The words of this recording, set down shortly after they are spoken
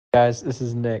Guys, this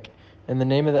is Nick. In the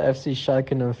name of the FC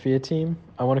Schalke 04 team,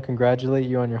 I want to congratulate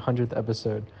you on your 100th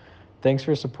episode. Thanks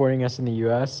for supporting us in the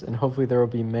US, and hopefully there will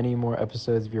be many more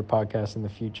episodes of your podcast in the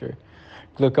future.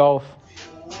 Glück auf!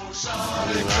 Out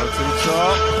to the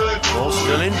top. Ball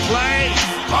still in play.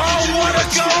 Oh, what a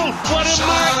goal! What a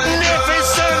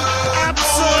magnificent,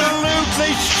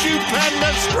 absolutely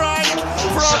stupendous strike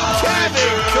from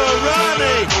Kevin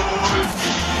Kurani.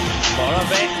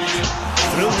 Borovic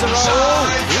through to Raul.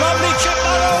 Lovely chip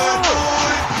by Raul.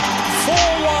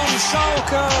 4-1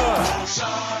 Schalke.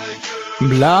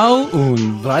 Blau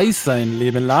und weiß sein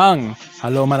Leben lang.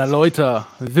 Hallo meine Leute,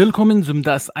 willkommen zum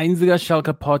Das Einzige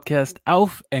Schalke Podcast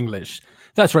auf Englisch.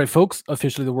 That's right folks,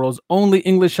 officially the world's only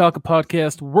English Schalke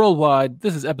podcast worldwide.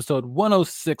 This is episode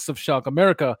 106 of Schalke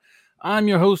America. I'm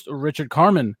your host, Richard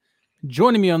Carmen.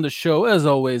 Joining me on the show, as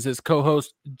always, is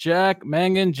co-host Jack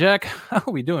Mangan. Jack, how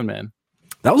are we doing, man?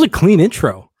 That was a clean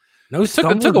intro. No, it took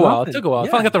a while. It took a while. I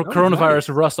finally got the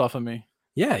coronavirus rust off of me.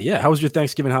 Yeah. How was your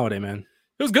Thanksgiving holiday, man?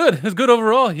 It was good. It was good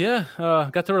overall. Yeah.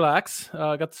 Got to relax.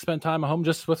 Got to spend time at home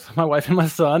just with my wife and my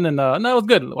son. And no, it was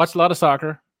good. Watched a lot of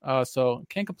soccer. So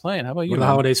can't complain. How about you? What are the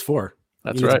holidays for?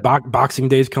 That's right. Boxing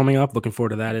Day's coming up. Looking forward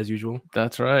to that as usual.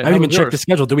 That's right. I haven't even checked the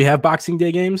schedule. Do we have Boxing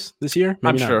Day games this year?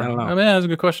 Maybe I'm sure. I don't know. I mean, that's a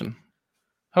good question.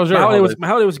 How was your holiday? My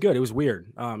holiday was good. It was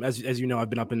weird. As you know, I've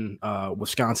been up in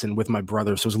Wisconsin with my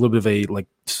brother, so it was a little bit of a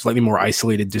slightly more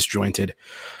isolated, disjointed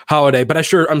holiday. But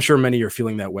I'm sure many are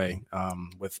feeling that way.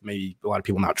 With maybe a lot of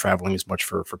people not traveling as much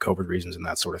for COVID reasons and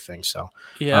that sort of thing. So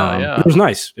yeah. It was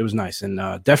nice. It was nice, and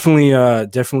definitely a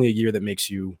year that makes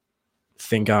you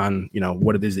think on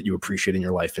what it is that you appreciate in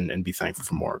your life and be thankful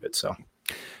for more of it. So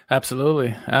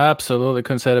absolutely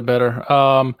couldn't say it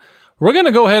better. We're going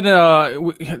to go ahead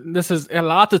and this is a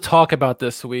lot to talk about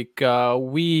this week.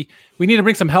 We need to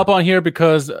bring some help on here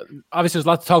because obviously there's a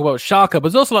lot to talk about with Schalke, but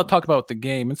there's also a lot to talk about with the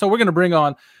game. And so we're going to bring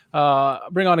on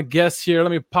a guest here.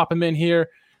 Let me pop him in here.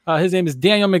 His name is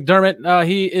Daniel McDermott.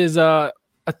 He is a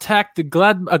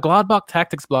Gladbach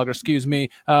tactics blogger, excuse me.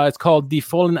 It's called The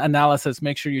Fallen Analysis.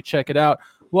 Make sure you check it out.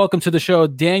 Welcome to the show,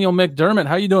 Daniel McDermott.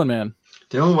 How you doing, man?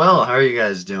 Doing well. How are you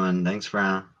guys doing? Thanks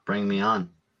for bringing me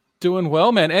on. Doing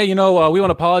well, man. Hey, we want to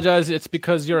apologize. It's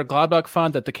because you're a Gladbach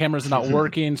fan that the camera's not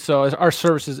working. So our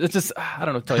services, it's just, I don't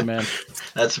know what to tell you, man.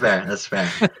 That's fair.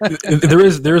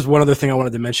 There is one other thing I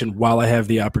wanted to mention while I have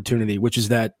the opportunity, which is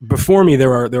that before me,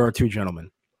 there are two gentlemen,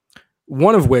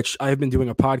 one of which I have been doing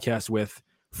a podcast with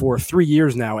for 3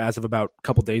 years now, as of about a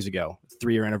couple days ago,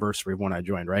 3-year anniversary of when I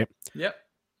joined, right? Yep.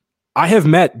 I have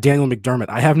met Daniel McDermott.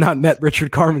 I have not met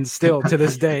Richard Carmen still to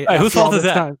this day. Hey, whose fault is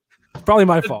that? Time. Probably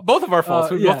my fault. Both of our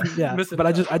faults. Yeah. But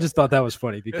I just thought that was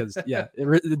funny because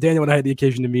Daniel and I had the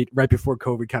occasion to meet right before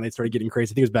COVID kind of started getting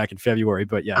crazy. I think it was back in February.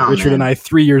 But Richard and I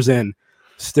 3 years in,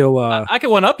 still. I can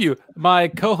one up you. My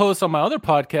co-host on my other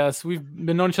podcast. We've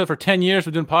been knowing each other for 10 years.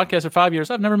 We're doing podcasts for 5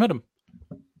 years. I've never met him.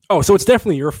 Oh, so it's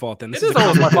definitely your fault then. It is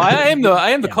always my fault. I am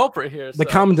the culprit here. So. The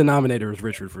common denominator is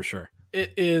Richard for sure.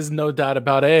 It is no doubt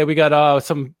about it. Hey, we got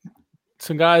some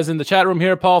guys in the chat room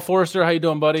here. Paul Forrester, how you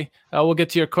doing, buddy? We'll get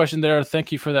to your question there.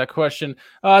 Thank you for that question.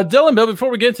 Dylan, Bill, before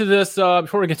we get to this,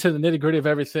 before we get to the nitty-gritty of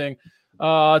everything,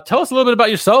 tell us a little bit about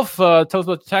yourself. Tell us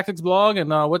about the Tactics blog and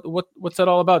what's that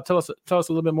all about? Tell us a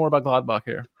little bit more about Gladbach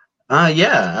here.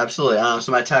 Yeah, absolutely.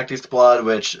 So my Tactics blog,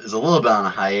 which is a little bit on a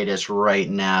hiatus right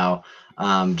now,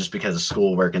 just because of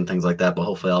schoolwork and things like that, but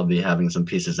hopefully I'll be having some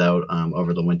pieces out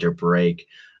over the winter break.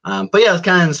 But yeah, it's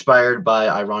kind of inspired by,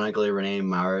 ironically, Renee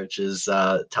Marich's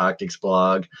Tactics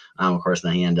blog. Of course,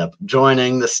 then he ended up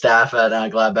joining the staff at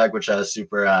Gladbach, which I was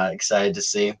super excited to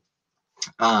see.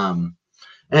 And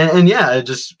yeah,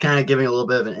 just kind of giving a little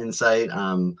bit of an insight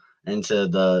into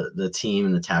the team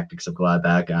and the tactics of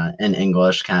Gladbach in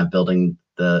English, kind of building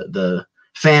the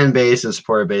fan base and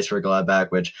supporter base for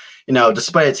Gladbach, which,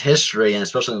 despite its history and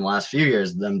especially in the last few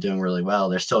years, them doing really well,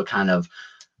 they're still kind of,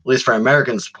 at least for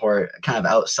American support, kind of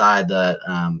outside the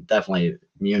definitely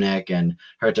Munich and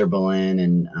Hertha Berlin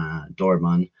and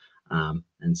Dortmund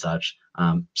and such.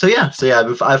 So yeah,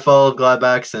 I followed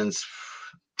Gladbach since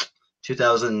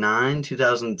 2009,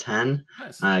 2010.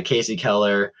 Nice. Casey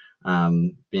Keller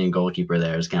being goalkeeper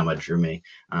there is kind of what drew me.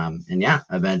 And yeah,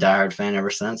 I've been a diehard fan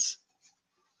ever since.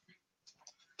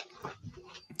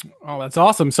 Oh, that's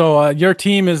awesome. So your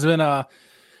team has been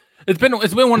It's been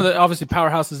one of the obviously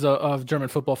powerhouses of German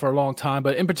football for a long time,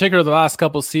 but in particular the last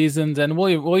couple of seasons, and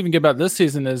we'll even get about this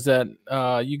season, is that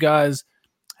you guys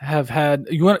have had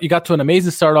you got to an amazing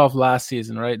start off last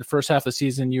season, right? The first half of the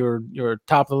season you were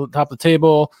top of the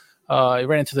table, You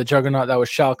ran into the juggernaut that was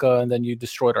Schalke, and then you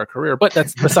destroyed our career. But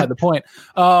that's beside the point.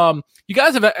 You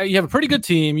guys have a pretty good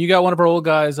team. You got one of our old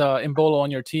guys, Mbolo,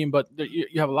 on your team, but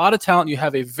you have a lot of talent. You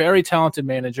have a very talented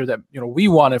manager that we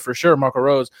wanted for sure, Marco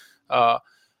Rose.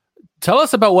 Tell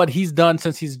us about what he's done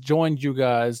since he's joined you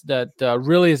guys that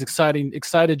really is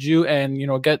excited you,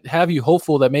 and have you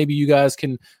hopeful that maybe you guys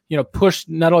can push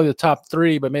not only the top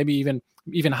 3 but maybe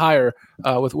even higher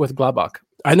with Gladbach.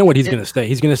 I know what he's going to say.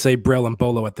 He's going to say Brel and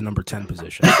Bolo at the number 10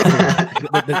 position.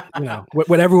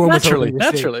 What everyone was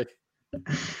naturally.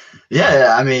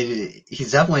 Yeah, I mean,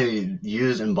 he's definitely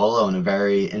used Mbolo in a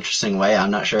very interesting way.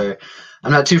 I'm not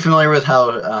too familiar with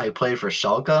how he played for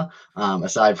Schalke,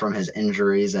 aside from his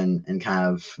injuries and kind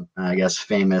of, I guess,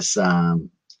 famous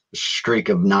streak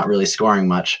of not really scoring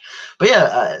much. But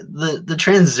yeah, the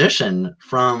transition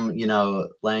from,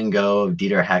 letting go of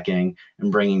Dieter Hecking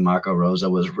and bringing Marco Rose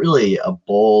was really a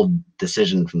bold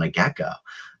decision from the get-go.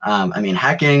 I mean,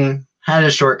 Hecking had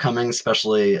his shortcomings,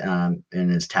 especially in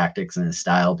his tactics and his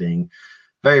style being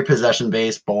very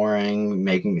possession-based, boring,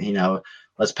 making,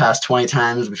 let's pass 20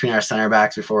 times between our center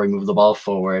backs before we move the ball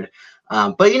forward.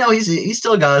 But he's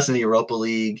still got us in the Europa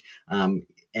League,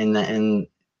 in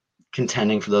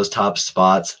contending for those top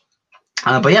spots.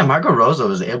 But yeah, Marco Rose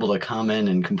was able to come in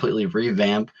and completely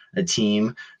revamp a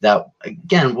team that,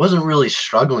 again, wasn't really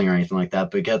struggling or anything like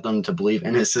that, but get them to believe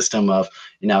in his system of,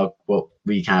 what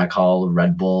we kind of call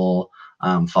Red Bull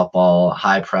football,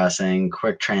 high pressing,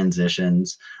 quick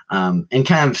transitions, and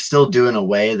kind of still do in a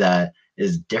way that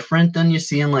is different than you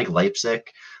see in like Leipzig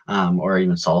or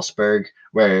even Salzburg,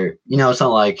 where, it's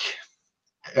not like,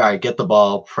 all right, get the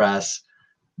ball, press,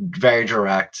 very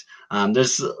direct.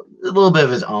 There's a little bit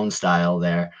of his own style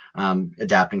there,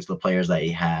 adapting to the players that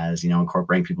he has,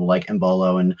 incorporating people like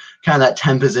Mbolo and kind of that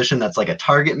 10 position that's like a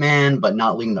target man, but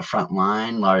not leading the front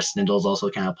line. Lars Snindels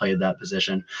also kind of played that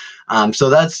position.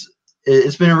 So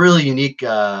it's been a really unique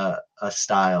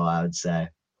style, I would say.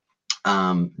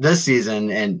 This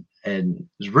season, and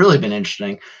it's really been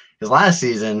interesting because last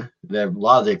season, a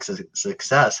lot of the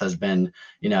success has been,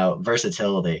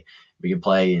 versatility. We can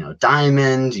play,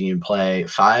 diamond. You can play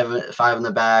five in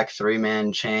the back,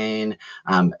 3-man chain,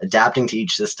 adapting to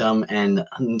each system. And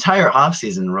the entire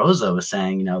offseason, Rosa was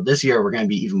saying, this year we're going to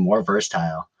be even more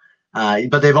versatile.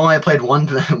 But they've only played one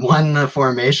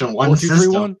formation, one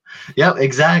system. Yep,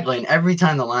 exactly. And every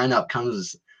time the lineup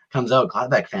comes out,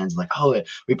 Gladbach fans are like, oh,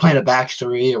 we playing a back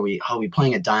 3, or we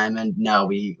playing a diamond. No,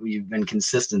 we've been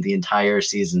consistent the entire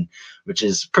season, which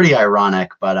is pretty ironic.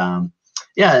 But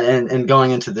yeah, and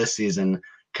going into this season,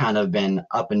 kind of been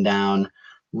up and down.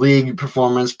 League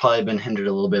performance probably been hindered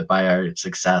a little bit by our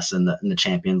success in the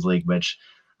Champions League, which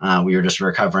we were just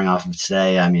recovering off of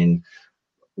today. I mean,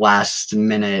 last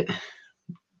minute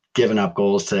giving up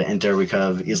goals to Inter, we could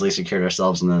have easily secured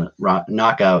ourselves in the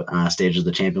knockout stage of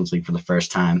the Champions League for the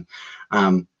first time.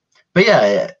 But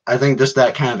yeah, I think just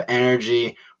that kind of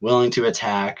energy, willing to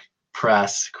attack,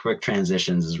 press, quick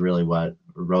transitions is really what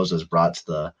Rosa's brought to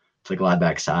the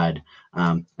Gladbach side.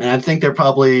 And I think they're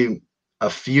probably a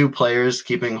few players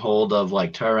keeping hold of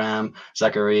like Thuram,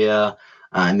 Zakaria,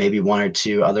 and maybe 1 or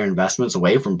 2 other investments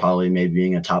away from probably maybe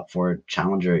being a top 4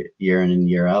 challenger year in and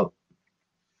year out.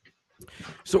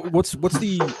 So what's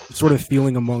the sort of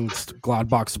feeling amongst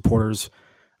Gladbach supporters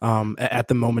at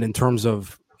the moment in terms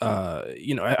of,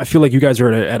 I feel like you guys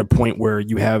are at a point where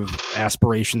you have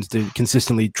aspirations to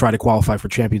consistently try to qualify for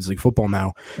Champions League football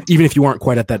now, even if you aren't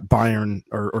quite at that Bayern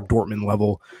or Dortmund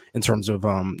level in terms of,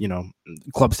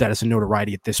 club status and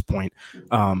notoriety at this point.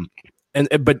 But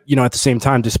at the same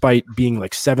time, despite being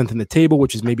like 7th in the table,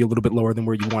 which is maybe a little bit lower than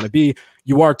where you want to be,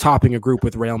 you are topping a group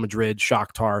with Real Madrid,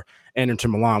 Shakhtar, and Inter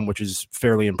Milan, which is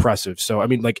fairly impressive. So, I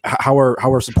mean, like, how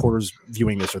are supporters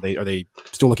viewing this? Are they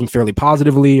still looking fairly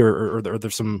positively, or are there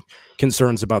some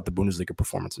concerns about the Bundesliga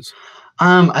performances?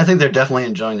 I think they're definitely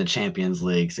enjoying the Champions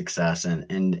League success,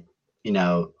 and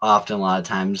often a lot of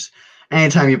times,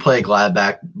 anytime you play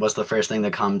Gladbach, what's the first thing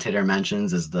the commentator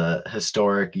mentions is the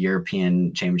historic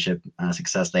European Championship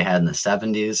success they had in the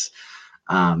 70s.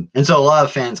 And so a lot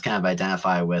of fans kind of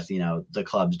identify with, the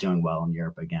club's doing well in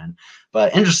Europe again.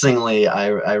 But interestingly,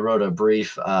 I wrote a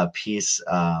brief piece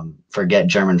for Get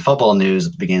German Football News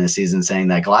at the beginning of the season saying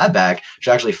that Gladbach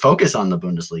should actually focus on the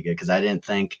Bundesliga, because I didn't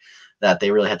think that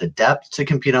they really had the depth to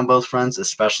compete on both fronts,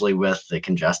 especially with the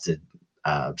congested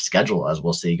schedule, as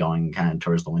we'll see going kind of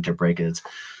towards the winter break. It's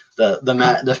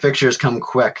the fixtures come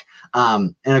quick,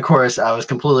 and of course I was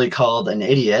completely called an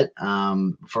idiot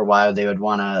for why they would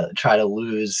want to try to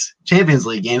lose Champions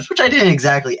League games, which I didn't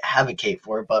exactly advocate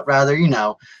for, but rather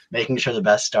making sure the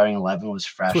best starting 11 was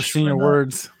fresh. Twisting your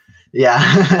words.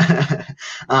 Yeah.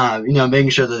 Making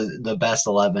sure the best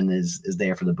 11 is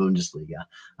there for the Bundesliga,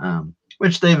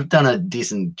 which they've done a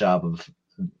decent job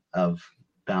of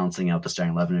balancing out the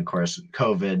starting 11. Of course,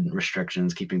 COVID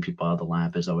restrictions, keeping people out of the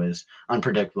lamp is always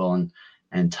unpredictable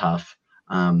and tough.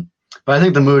 But I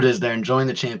think the mood is they're enjoying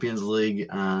the Champions League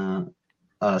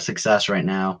success right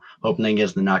now, hoping they can get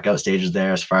to the knockout stages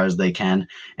there as far as they can.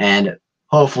 And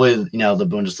hopefully, the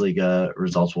Bundesliga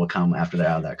results will come after they're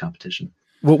out of that competition.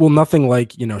 Well, nothing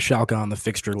like, Schalke on the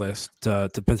fixture list to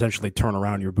potentially turn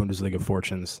around your Bundesliga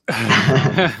fortunes.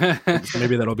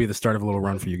 Maybe that'll be the start of a little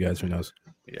run for you guys. Who knows?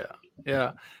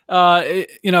 Yeah.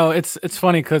 It's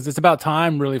funny because it's about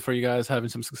time really for you guys having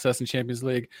some success in Champions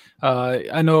League.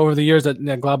 I know over the years that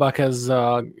Gladbach has,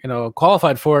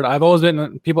 qualified for it. I've always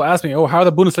been, people ask me, how are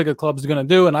the Bundesliga clubs going to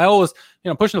do? And I always,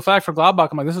 pushing the flag for Gladbach.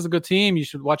 I'm like, this is a good team. You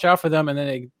should watch out for them. And then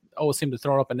they always seem to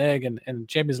throw up an egg in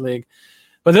Champions League.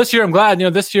 But this year, I'm glad.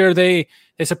 This year they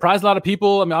surprised a lot of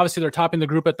people. I mean, obviously they're topping the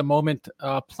group at the moment,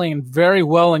 playing very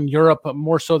well in Europe,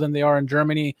 more so than they are in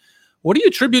Germany. What do you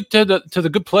attribute to the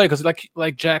good play? Because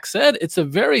like Jack said, it's a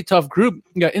very tough group.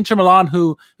 You got Inter Milan,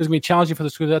 who is going to be challenging for the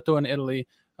Scudetto in Italy.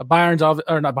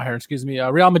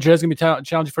 Real Madrid is going to be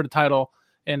challenging for the title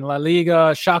in La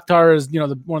Liga. Shakhtar is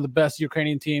one of the best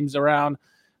Ukrainian teams around.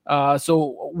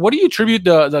 So what do you attribute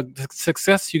the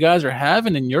success you guys are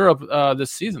having in Europe this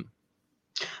season?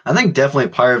 I think definitely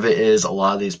part of it is a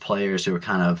lot of these players who are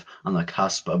kind of on the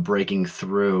cusp of breaking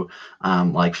through,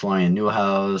 like Florian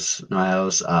Neuhaus,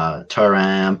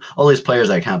 Thuram, all these players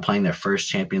that are kind of playing their first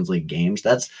Champions League games.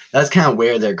 That's kind of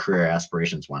where their career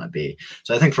aspirations want to be.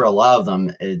 So I think for a lot of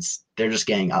them, they're just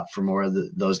getting up for more of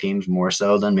those games more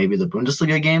so than maybe the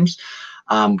Bundesliga games.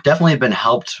 Definitely been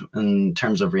helped in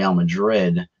terms of Real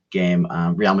Madrid game.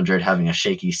 Real Madrid having a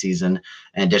shaky season,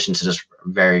 in addition to just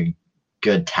very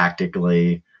good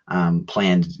tactically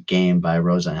planned game by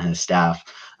Rosa and his staff,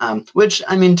 which,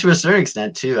 I mean, to a certain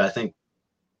extent too, I think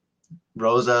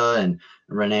Rosa and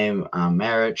Rene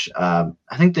Maric,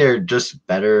 I think they're just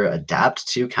better adapt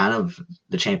to kind of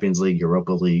the Champions League,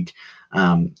 Europa League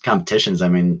competitions. I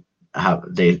mean, how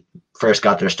they first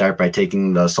got their start by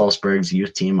taking the Salzburg's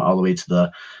youth team all the way to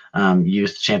the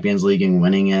youth Champions League and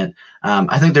winning it.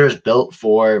 I think they're just built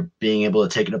for being able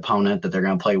to take an opponent that they're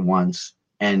going to play once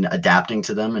and adapting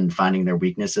to them and finding their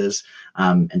weaknesses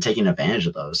and taking advantage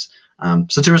of those.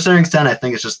 So to a certain extent, I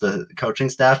think it's just the coaching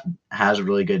staff has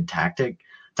really good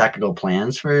tactical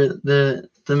plans for the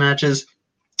matches.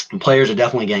 And players are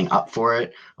definitely getting up for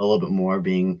it a little bit more,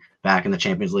 being back in the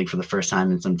Champions League for the first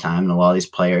time in some time. And a lot of these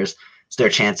players, it's their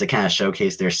chance to kind of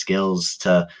showcase their skills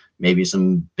to maybe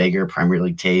some bigger Premier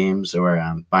League teams or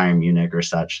Bayern Munich or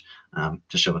such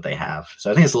to show what they have. So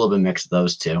I think it's a little bit mixed of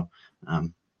those two.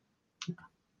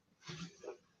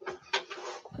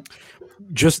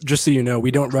 Just so you know, we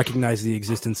don't recognize the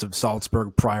existence of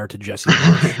Salzburg prior to Jesse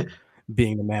Marsch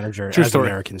being the manager. True as story.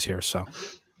 Americans here, so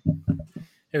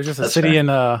It was just That's a city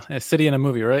fair. in a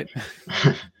movie, right?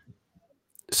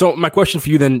 So my question for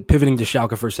you then, pivoting to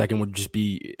Schalke for a second, would just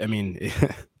be, I mean,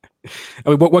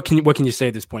 what can you say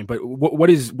at this point? But what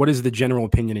is the general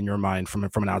opinion in your mind from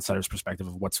an outsider's perspective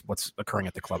of what's occurring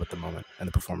at the club at the moment and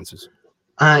the performances?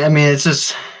 I mean, it's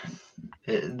just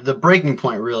the breaking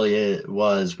point really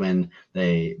was when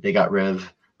they got rid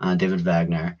of David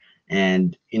Wagner.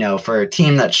 And, for a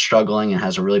team that's struggling and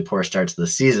has a really poor start to the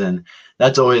season,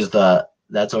 that's always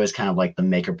kind of like the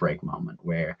make or break moment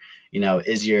where,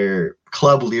 is your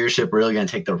club leadership really going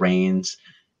to take the reins,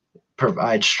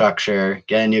 provide structure,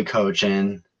 get a new coach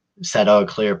in, set out a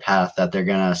clear path that they're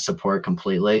going to support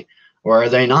completely, or are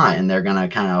they not? And they're going to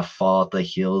kind of fall at the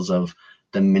heels of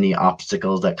the many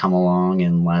obstacles that come along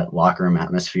and let locker room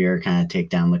atmosphere kind of take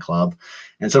down the club.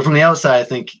 And so from the outside, I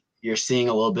think you're seeing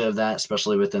a little bit of that,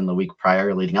 especially within the week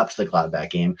prior leading up to the Gladbach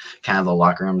game, kind of the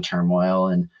locker room turmoil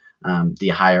and the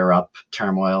higher up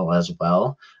turmoil as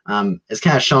well. It's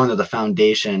kind of showing that the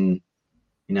foundation,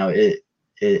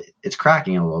 it's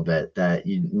cracking a little bit, that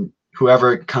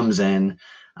whoever comes in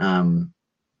the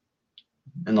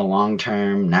long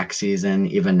term, next season,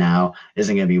 even now,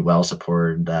 isn't going to be well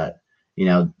supported, that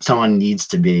someone needs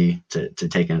to be to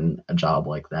take in a job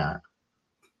like that.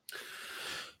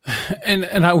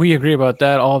 And we agree about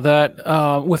that. All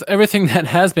that with everything that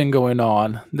has been going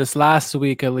on this last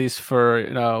week, at least for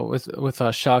with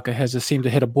Schalke, has just seemed to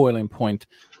hit a boiling point.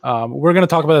 We're going to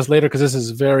talk about this later because this is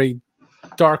a very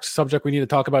dark subject. We need to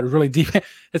talk about it really deep.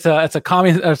 It's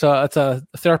a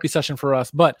therapy session for us.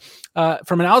 But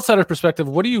from an outsider's perspective,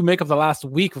 what do you make of the last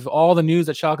week of all the news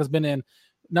that Schalke has been in?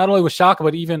 Not only with Schalke,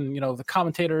 but even the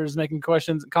commentators making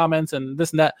questions, comments, and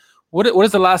this and that. What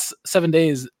is the last 7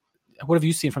 days? What have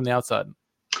you seen from the outside?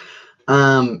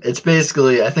 It's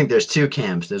basically, I think there's two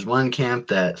camps. There's one camp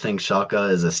that thinks Schalke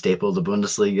is a staple of the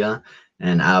Bundesliga,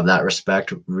 and out of that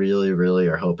respect, really, really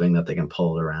are hoping that they can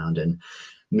pull it around. And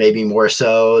maybe more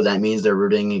so, that means they're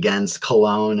rooting against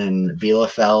Cologne and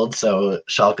Bielefeld, so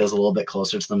Schalke is a little bit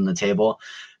closer to them in the table.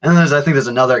 And I think there's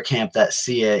another camp that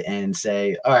see it and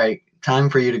say, all right, time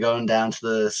for you to go down to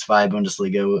the Zweite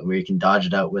Bundesliga where you can dodge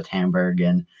it out with Hamburg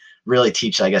and really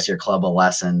teach, I guess, your club a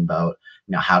lesson about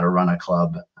how to run a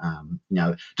club.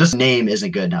 Just name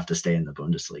isn't good enough to stay in the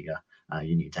Bundesliga.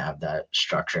 You need to have that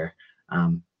structure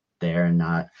there, and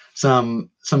not some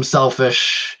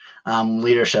selfish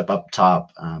leadership up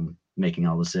top making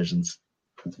all decisions.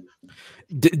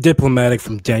 Diplomatic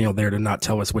from Daniel there to not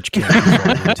tell us which camp he's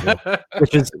going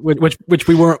into, which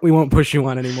we won't push you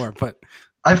on anymore. But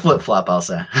I flip flop, I'll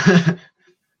say.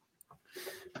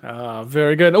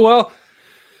 Very good. Well,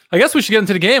 I guess we should get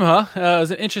into the game, huh? It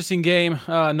was an interesting game,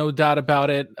 no doubt about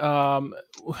it. Well,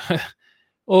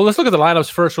 let's look at the lineups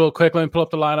first real quick. Let me pull up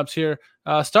the lineups here.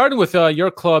 Starting with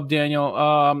your club,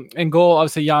 Daniel. In goal,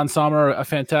 obviously, Jan Sommer, a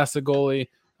fantastic goalie.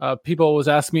 People always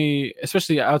ask me,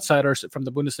 especially outsiders from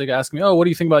the Bundesliga, ask me, "Oh, what do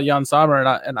you think about Jan Sommer?"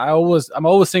 And I'm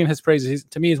always singing his praises.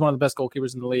 To me, he's one of the best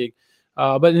goalkeepers in the league.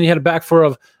 But then you had a back four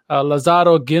of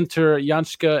Lazaro, Ginter,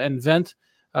 Janschke, and Wendt.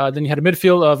 Then you had a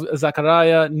midfield of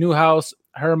Zakaria, Neuhaus,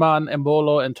 Herman,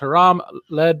 Embolo, and Thuram,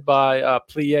 led by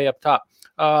Plié up top.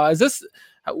 Is this,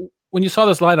 when you saw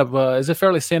this lineup, is it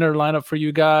fairly standard lineup for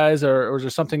you guys, or is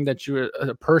there something that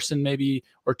a person maybe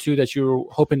or two that you were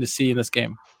hoping to see in this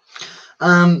game?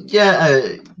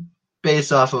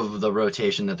 Based off of the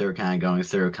rotation that they were kind of going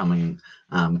through,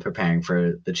 preparing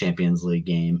for the Champions League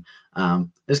game,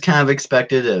 it's kind of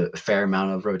expected a fair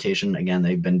amount of rotation. Again,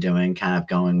 they've been doing kind of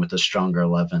going with a stronger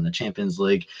 11 in the Champions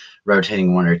League,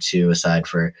 rotating one or two aside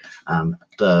for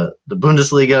the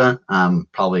Bundesliga,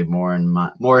 probably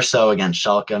more so against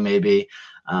Schalke, maybe,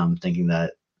 thinking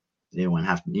that you wouldn't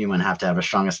have to have a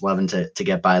strongest 11 to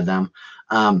get by them.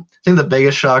 I think the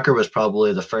biggest shocker was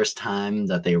probably the first time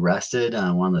that they rested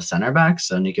one of the center backs.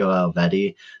 So Nico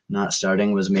Elvedi not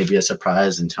starting was maybe a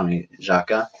surprise, and Tony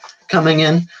Xhaka coming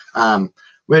in,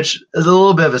 which is a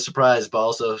little bit of a surprise, but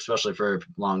also, especially for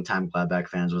longtime Gladbach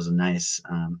fans, was nice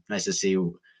to see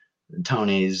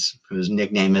Tony's, whose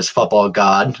nickname is Football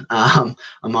God,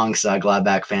 amongst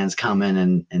Gladbach fans come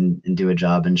in and do a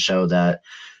job and show that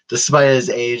despite his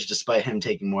age, despite him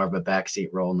taking more of a backseat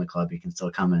role in the club, he can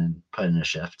still come in and put in a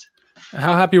shift.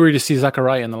 How happy were you to see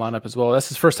Zakaria in the lineup as well? That's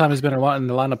his first time he's been in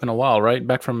the lineup in a while, right?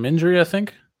 Back from injury, I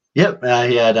think? Yep.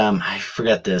 He had, I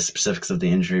forget the specifics of the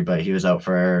injury, but he was out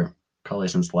for probably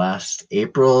since last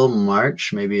April,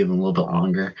 March, maybe even a little bit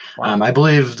longer. Wow. I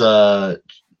believe the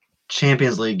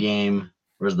Champions League game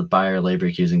was the Bayer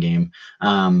Leverkusen game.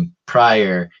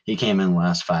 Prior, he came in the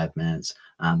last 5 minutes.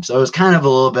 So it was kind of a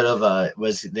little bit of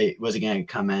was he going to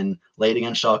come in late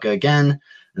against Schalke again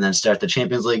and then start the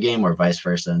Champions League game, or vice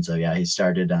versa? And so, yeah, he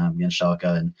started against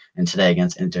Schalke, and today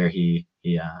against Inter, he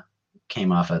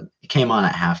came on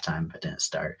at halftime but didn't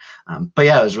start. But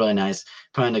yeah, it was really nice,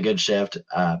 put in a good shift.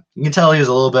 You can tell he was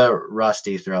a little bit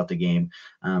rusty throughout the game,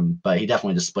 but he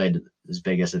definitely displayed his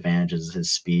biggest advantages: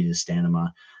 his speed, his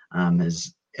stamina,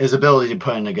 his ability to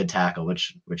put in a good tackle,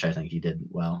 which I think he did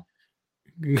well.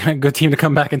 Good team to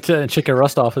come back and check your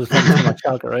rust off as from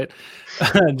Schalke, right?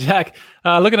 Jack,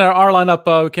 looking at our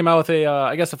lineup, we came out with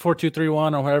I guess a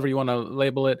 4-2-3-1 or whatever you want to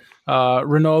label it.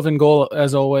 Renov in goal,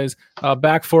 as always.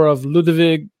 Back four of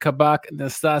Ludwig, Kabak,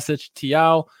 Nastasic,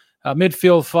 Tiao.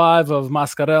 Midfield 5 of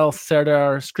Mascarell,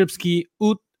 Serdar, Skripski,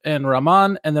 Ut, and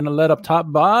Rahman. And then led up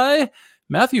top by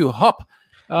Matthew Hopp.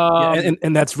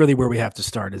 And that's really where we have to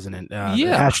start, isn't it?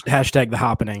 Hashtag the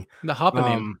happening. The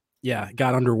happening.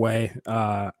 Got underway.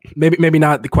 Maybe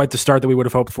not quite the start that we would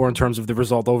have hoped for in terms of the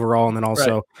result overall, and then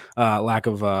also lack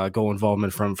of goal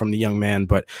involvement from the young man.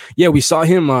 But yeah, we saw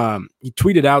him. He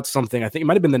tweeted out something. I think it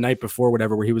might have been the night before,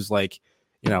 whatever, where he was like,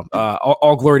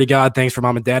 all glory to God, thanks for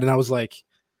mom and dad. And I was like,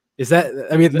 is that?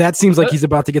 I mean, that seems like he's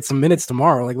about to get some minutes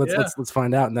tomorrow. Like, let's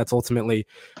find out. And that's ultimately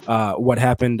what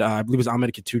happened. I believe it was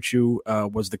Ahmed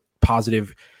Katucu was the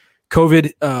positive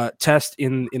COVID test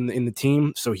in the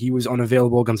team, so he was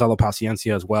unavailable. Gonzalo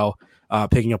Paciencia as well,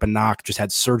 picking up a knock, just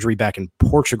had surgery back in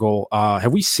Portugal.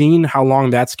 Have we seen how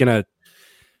long that's gonna?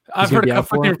 I've heard a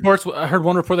couple of reports. I heard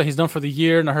one report that he's done for the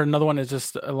year, and I heard another one is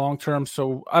just a long term.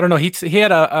 So I don't know. He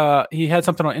had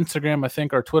something on Instagram, I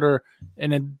think, or Twitter,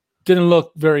 and it didn't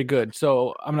look very good.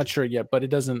 So I'm not sure yet, but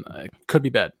it could be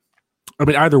bad. I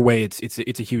mean, either way, it's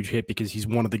a huge hit because he's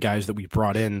one of the guys that we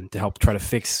brought in to help try to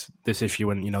fix this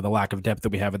issue, and the lack of depth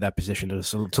that we have at that position.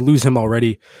 So to lose him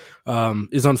already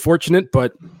is unfortunate,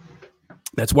 but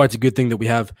that's why it's a good thing that we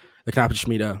have the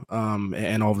Knappenschmiede,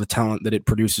 and all of the talent that it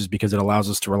produces, because it allows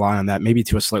us to rely on that maybe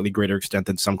to a slightly greater extent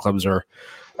than some clubs are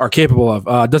capable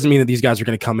of. Doesn't mean that these guys are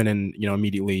going to come in and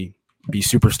immediately be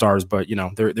superstars, but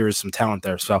there is some talent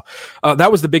there. So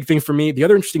that was the big thing for me. The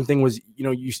other interesting thing was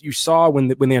you saw when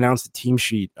they announced the team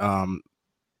sheet,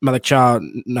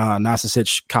 Melikcha,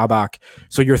 Nasic, Kabak.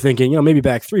 So you're thinking maybe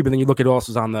back three, but then you look at who else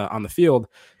is on the field,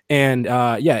 and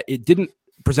it didn't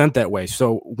present that way.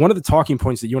 So one of the talking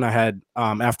points that you and I had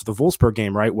after the Wolfsburg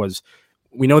game, right, was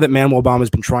we know that Manuel Bama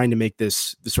has been trying to make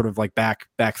this sort of like back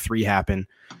three happen,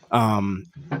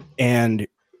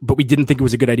 but we didn't think it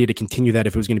was a good idea to continue that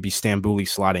if it was going to be Stambouli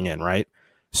slotting in, right?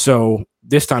 So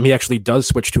this time he actually does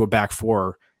switch to a back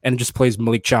four and just plays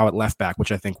Malik Chow at left back,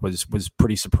 which I think was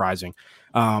pretty surprising.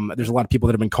 There's a lot of people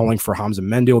that have been calling for Hamza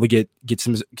Mendil to get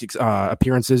some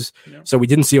appearances. Yeah. So we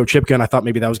didn't see Ochipka, and I thought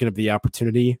maybe that was going to be the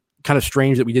opportunity. Kind of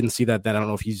strange that we didn't see that then. I don't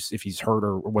know if he's hurt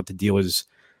or what the deal is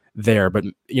there, but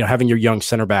having your young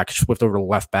center back shift over to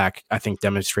left back, I think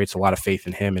demonstrates a lot of faith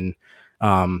in him, and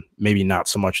maybe not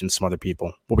so much in some other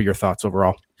people. What were your thoughts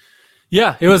overall?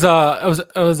 Yeah, it was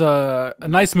a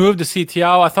nice move to see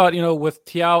Thiaw. I thought, with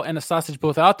Thiaw and Nastasic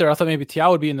both out there, I thought maybe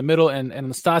Thiaw would be in the middle, and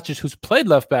Nastasic, who's played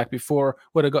left back before,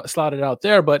 would have got slotted out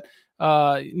there. But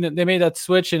they made that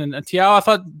switch, and Thiaw, I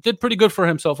thought, did pretty good for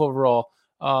himself overall.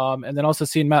 And then also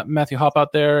seeing Matthew Hop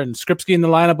out there and Skripski in the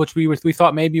lineup, which we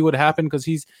thought maybe would happen, because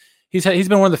he's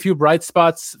been one of the few bright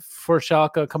spots for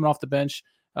Schalke coming off the bench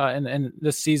in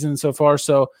this season so far.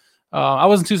 So I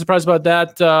wasn't too surprised about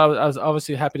that. I was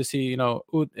obviously happy to see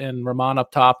Ut and Rahman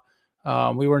up top.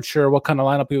 We weren't sure what kind of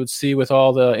lineup we would see with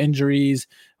all the injuries.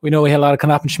 We know we had a lot of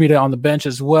Knappenschmiede on the bench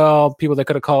as well, people that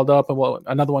could have called up, and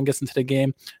another one gets into the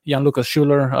game, Jan-Lukas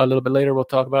Schuler, a little bit later. We'll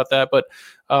talk about that, but.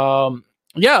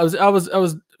 I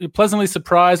was pleasantly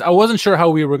surprised. I wasn't sure how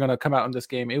we were going to come out in this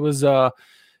game. It was,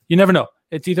 you never know.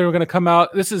 It's either we're going to come out.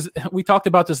 We talked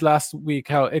about this last week,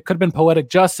 how it could have been poetic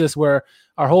justice, where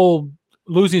our whole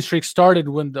losing streak started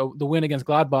when the win against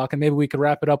Gladbach, and maybe we could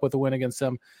wrap it up with a win against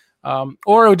them,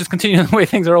 or it would just continue the way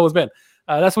things have always been.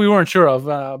 That's what we weren't sure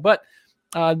of. But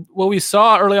what we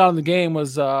saw early on in the game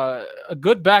was a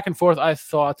good back and forth, I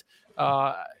thought.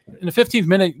 In the 15th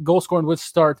minute, goal scoring would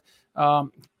start.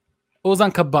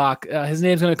 Ozan Kabak, his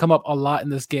name's going to come up a lot in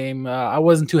this game. I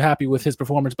wasn't too happy with his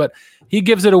performance, but he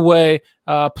gives it away.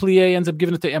 Plie ends up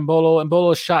giving it to Embolo.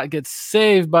 Embolo's shot gets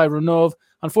saved by Runov.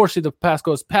 Unfortunately, the pass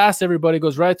goes past everybody,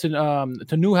 goes right to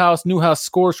Neuhaus. Neuhaus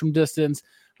scores from distance.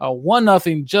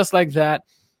 1-0, just like that.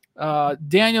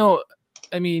 Daniel,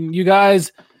 you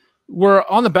guys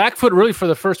were on the back foot really for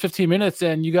the first 15 minutes,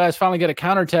 and you guys finally get a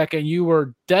counterattack, and you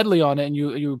were deadly on it, and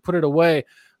you put it away.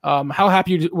 How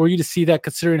happy were you to see that,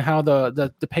 considering how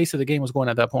the pace of the game was going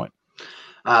at that point?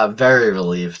 Very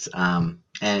relieved. And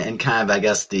kind of, I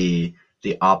guess, the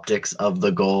optics of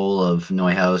the goal of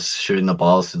Neuhaus shooting the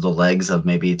balls through the legs of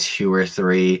maybe 2 or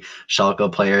 3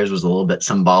 Schalke players was a little bit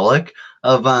symbolic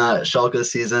of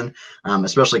Schalke's season,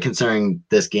 especially considering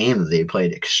this game that they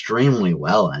played extremely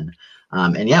well in.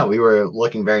 And yeah, we were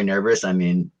looking very nervous.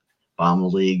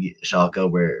 Bomb League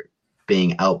Schalke were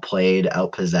being outplayed,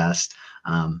 outpossessed.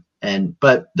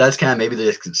 But that's kind of maybe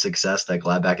the success that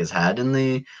Gladbach has had in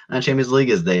the Champions League,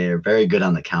 is they are very good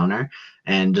on the counter,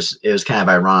 and just it was kind of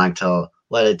ironic to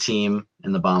let a team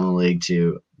in the Bomb League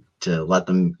to let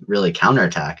them really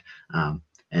counterattack,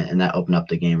 and that opened up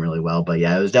the game really well. But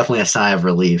yeah, it was definitely a sigh of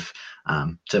relief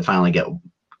to finally get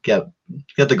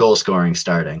the goal scoring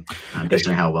starting,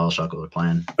 considering how well Schalke were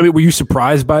playing. Were you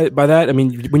surprised by that? When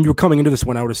you were coming into this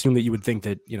one, I would assume that you would think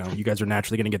that you guys are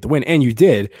naturally going to get the win, and you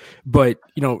did. But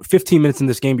 15 minutes in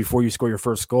this game before you score your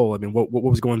first goal, what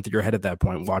was going through your head at that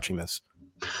point watching this?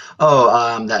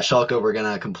 That Schalke were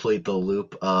gonna complete the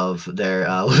loop of their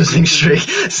losing streak.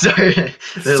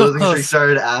 Losing streak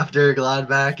started after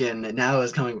Gladbach, and now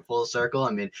is coming full circle.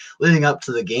 Leading up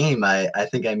to the game, I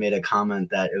think I made a comment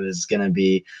that it was gonna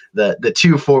be the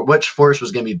which force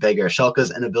was gonna be bigger,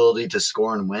 Schalke's inability to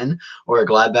score and win, or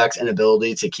Gladbach's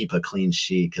inability to keep a clean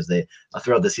sheet, because they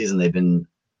throughout the season they've been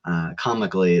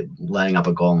comically letting up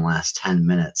a goal in the last 10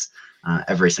 minutes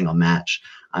every single match.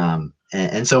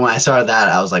 And so when I saw that,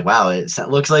 I was like, wow, it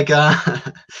looks like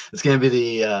it's going to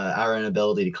be our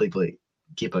inability to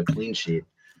keep a clean sheet.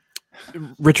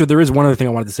 Richard, there is one other thing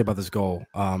I wanted to say about this goal.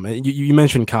 You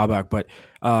mentioned Kabak, but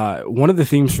one of the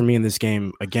themes for me in this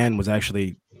game, again, was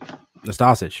actually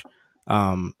Nastasic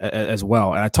as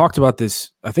well. And I talked about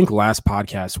this, I think, last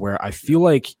podcast, where I feel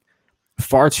like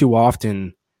far too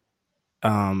often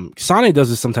Sane does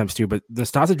this sometimes too, but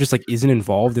Nastasic just isn't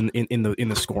involved in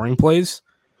the scoring plays.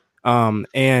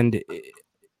 And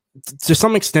to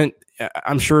some extent,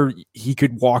 I'm sure he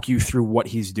could walk you through what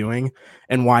he's doing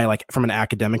and why, like from an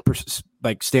academic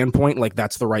standpoint, like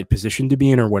that's the right position to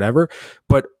be in or whatever.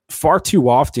 But far too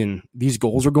often these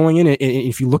goals are going in, and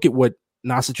if you look at what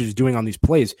Nasic is doing on these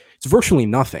plays, it's virtually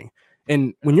nothing.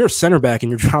 And when you're a center back and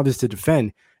your job is to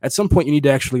defend, at some point you need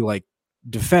to actually like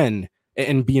defend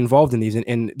and be involved in these.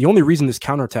 And the only reason this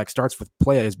counterattack starts with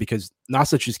play is because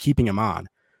Nasic is keeping him on.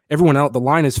 Everyone else, the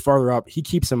line is farther up. He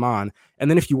keeps him on. And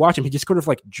then if you watch him, he just sort of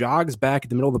like jogs back at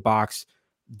the middle of the box,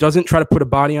 doesn't try to put a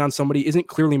body on somebody, isn't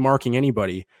clearly marking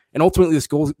anybody. And ultimately this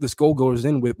goal goes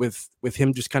in with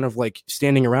him just kind of like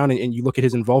standing around, and you look at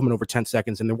his involvement over 10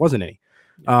 seconds and there wasn't any.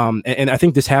 And I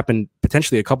think this happened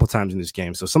potentially a couple times in this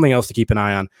game. So something else to keep an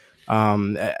eye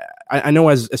on. I know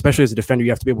especially as a defender,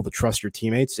 you have to be able to trust your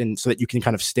teammates, and so that you can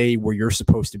kind of stay where you're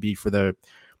supposed to be for the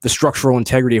structural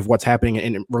integrity of what's happening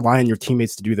and rely on your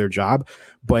teammates to do their job.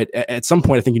 But at some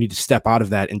point, I think you need to step out of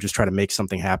that and just try to make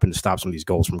something happen to stop some of these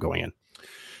goals from going in.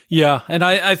 Yeah, and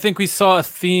I think we saw a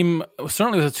theme,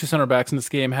 certainly with the two center backs in this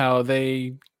game, how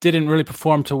they didn't really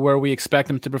perform to where we expect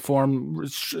them to perform.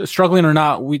 Struggling or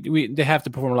not, they have to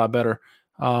perform a lot better.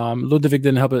 Ludovic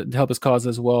didn't help his cause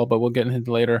as well, but we'll get into it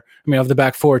later. I mean, of the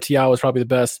back four, Thiaw was probably the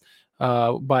best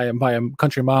by a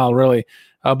country mile, really.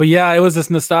 But yeah, it was this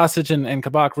Nastasic and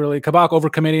Kabak, really. Kabak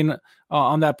overcommitting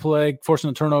on that play, forcing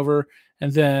the turnover.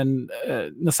 And then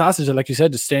Nastasic, like you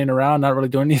said, just staying around, not really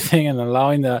doing anything and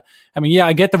allowing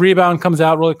I get the rebound comes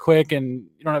out really quick and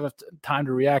you don't have time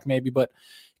to react maybe, but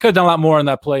could have done a lot more in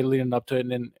that play leading up to it.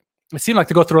 And then it seemed like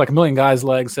to go through like a million guys'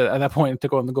 legs at that point to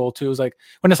go in the goal too. It was like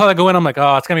when I saw that go in, I'm like,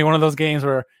 oh, it's going to be one of those games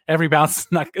where every bounce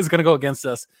is going to go against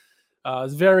us.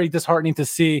 It's very disheartening to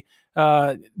see.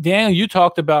 Daniel, you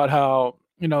talked about how,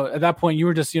 at that point you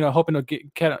were just, hoping to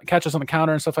catch us on the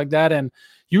counter and stuff like that. And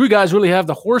you guys really have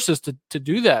the horses to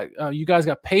do that. You guys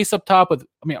got pace up top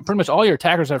pretty much all your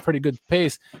attackers have pretty good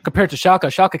pace compared to Schalke.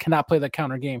 Schalke cannot play that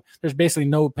counter game. There's basically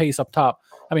no pace up top.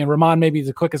 Rahman may be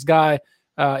the quickest guy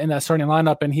in that starting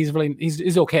lineup, and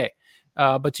he's okay.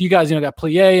 But you guys, got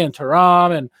Plie and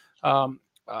Thuram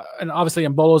and obviously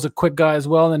Mbolo's a quick guy as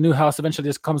well. And then Newhouse eventually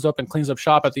just comes up and cleans up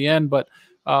shop at the end. But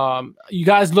you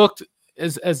guys looked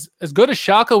as good as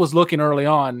Schalke was looking early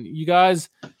on. You guys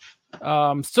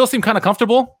still seem kind of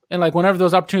comfortable, and like whenever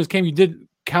those opportunities came, you did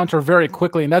counter very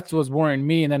quickly, and that's what's worrying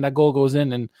me. And then that goal goes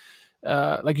in, and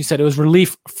like you said, it was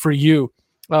relief for you.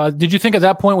 Did you think at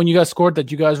that point when you guys scored that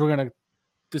you guys were going to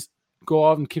just go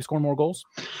off and keep scoring more goals?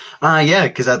 Yeah,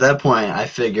 because at that point I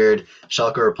figured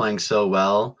Schalke were playing so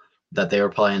well that they were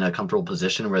probably in a comfortable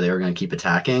position where they were going to keep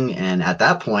attacking. And at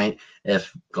that point,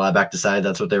 if Gladbach decided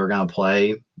that's what they were going to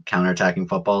play, counterattacking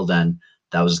football, then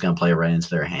that was just going to play right into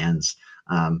their hands.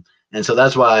 And so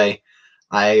that's why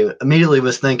I immediately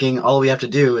was thinking all we have to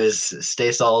do is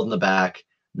stay solid in the back,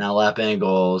 not lap any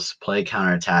goals, play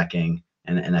counterattacking,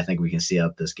 and I think we can see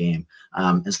up this game.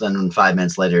 And so then 5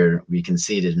 minutes later, we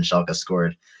conceded and Schalke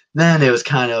scored. Then it was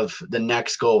kind of the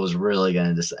next goal was really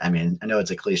going to I know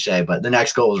it's a cliche, but the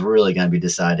next goal was really going to be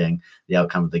deciding the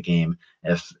outcome of the game.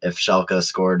 If Schalke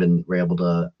scored and were able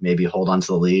to maybe hold on to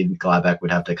the lead, Gladbach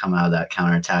would have to come out of that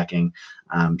counterattacking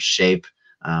shape.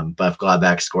 But if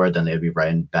Gladbach scored, then they'd be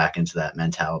right back into that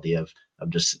mentality of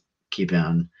just keeping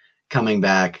on coming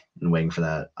back and waiting for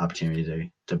that opportunity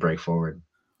to break forward.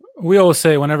 We always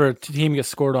say whenever a team gets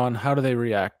scored on, how do they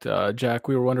react? Jack,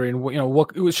 we were wondering, what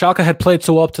Schalke had played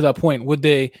so up to that point. Would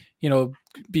they,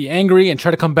 be angry and try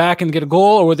to come back and get a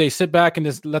goal, or would they sit back and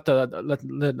just let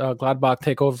Gladbach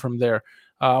take over from there?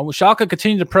 Schalke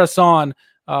continued to press on,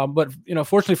 but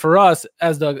fortunately for us,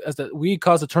 as we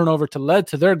caused a turnover to lead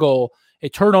to their goal, a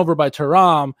turnover by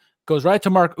Thuram goes right to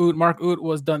Mark Uth. Mark Uth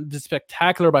was done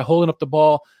spectacular by holding up the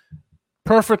ball,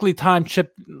 perfectly timed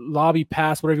chip lobby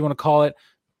pass, whatever you want to call it,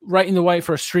 right in the white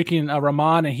for a streaking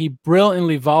Rahman, and he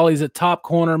brilliantly volleys at top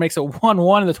corner, makes it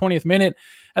 1-1 in the 20th minute.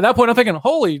 At that point, I'm thinking,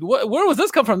 holy, where was this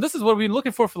come from? This is what we've been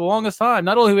looking for the longest time.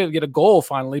 Not only did we get a goal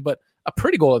finally, but a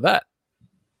pretty goal at that.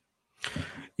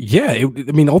 Yeah,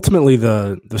 ultimately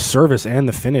the service and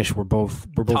the finish were both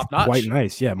quite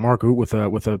nice. Yeah, Mark Uth with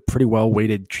a pretty well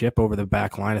weighted chip over the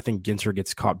back line. I think Ginter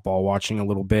gets caught ball watching a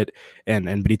little bit, and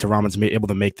Benito Raman's able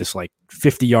to make this like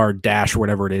 50-yard dash or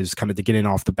whatever it is, kind of to get in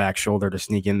off the back shoulder to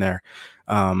sneak in there.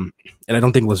 And I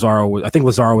don't think Lazaro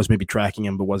was maybe tracking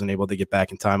him, but wasn't able to get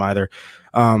back in time either.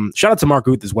 Shout out to Mark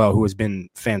Uth as well, who has been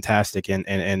fantastic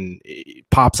and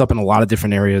pops up in a lot of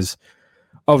different areas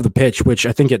of the pitch, which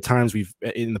I think at times we've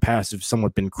in the past have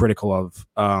somewhat been critical of,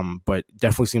 but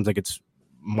definitely seems like it's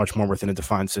much more within a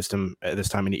defined system at this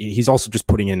time, and he's also just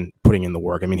putting in the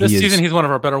work. I mean, this season he's one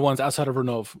of our better ones outside of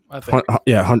Renov, I think.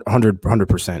 Yeah,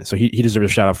 100%. So he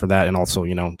deserves a shout out for that, and also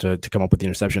to come up with the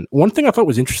interception. One thing I thought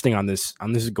was interesting on this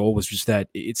goal was just that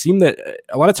it seemed that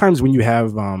a lot of times when you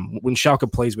have when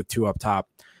Schalke plays with two up top,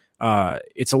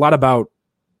 it's a lot about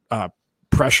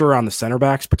pressure on the center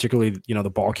backs, particularly the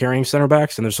ball carrying center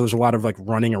backs, and there's a lot of like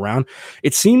running around.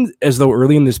 It seemed as though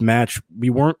early in this match we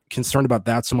weren't concerned about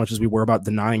that so much as we were about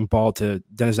denying ball to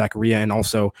Dennis Zakaria and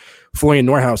also Florian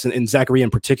Neuhaus, and Zakaria in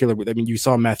particular. I mean, you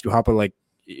saw Matthew Hoppe, like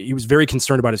he was very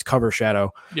concerned about his cover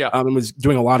shadow, and was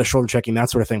doing a lot of shoulder checking, that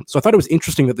sort of thing. So I thought it was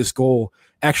interesting that this goal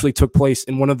actually took place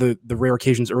in one of the rare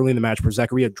occasions early in the match where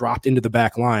Zakaria dropped into the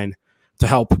back line to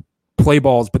help play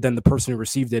balls, but then the person who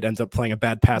received it ends up playing a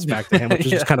bad pass back to him, which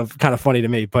is just kind of funny to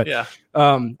me. But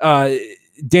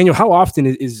Daniel, how often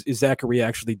is Zakaria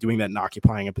actually doing that and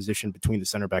occupying a position between the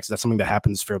center backs? Is that something that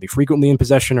happens fairly frequently in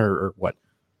possession, or what?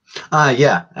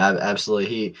 Yeah,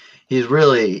 absolutely. He's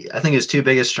really, I think his two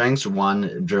biggest strengths,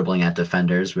 one, dribbling at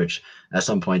defenders, which at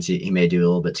some points he may do a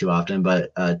little bit too often,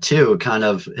 but two, kind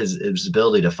of his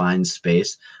ability to find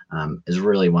space is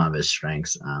really one of his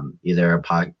strengths. Either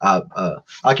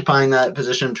occupying that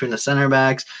position between the center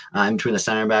backs, in between the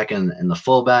center back and the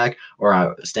full back,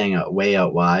 or staying way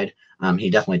out wide. He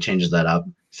definitely changes that up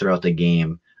throughout the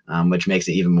game, which makes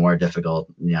it even more difficult.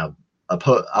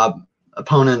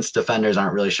 Opponents, defenders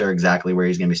aren't really sure exactly where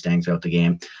he's going to be staying throughout the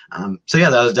game. So yeah,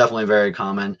 that was definitely very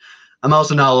common. I'm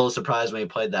also not a little surprised when he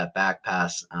played that back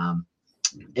pass.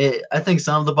 I think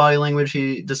some of the body language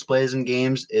he displays in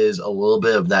games is a little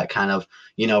bit of that kind of,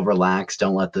 relax,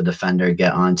 don't let the defender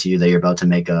get onto you that you're about to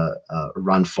make a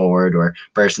run forward or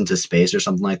burst into space or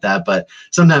something like that. But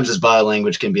sometimes his body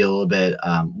language can be a little bit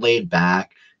laid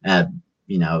back.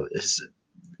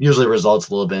 Usually results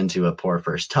a little bit into a poor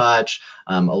first touch,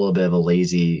 a little bit of a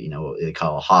lazy, what they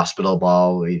call a hospital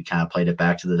ball, where you kind of played it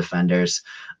back to the defenders.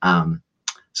 The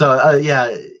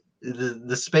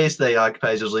space that he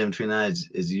occupies usually in between that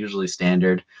is usually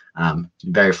standard,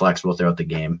 very flexible throughout the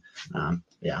game.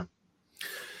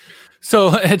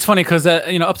 So it's funny because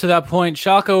up to that point,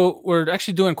 Schalke were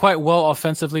actually doing quite well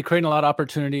offensively, creating a lot of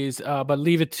opportunities, but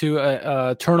leave it to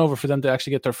a turnover for them to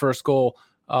actually get their first goal.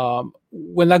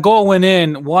 When that goal went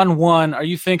in 1-1, are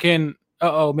you thinking,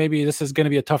 maybe this is going to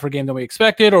be a tougher game than we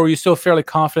expected, or are you still fairly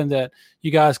confident that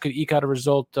you guys could eke out a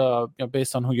result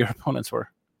based on who your opponents were?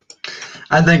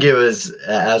 I think it was,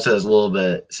 as I was a little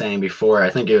bit saying before, I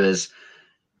think it was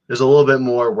a little bit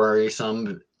more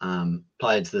worrisome,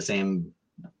 probably to the same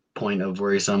point of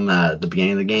worrisome at the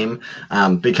beginning of the game,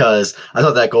 because I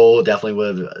thought that goal definitely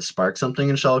would have sparked something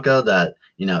in Schalke that,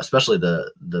 especially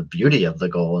the beauty of the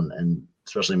goal and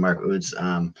especially Mark Uth's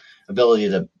ability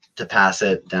to pass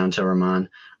it down to Rahman.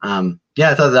 I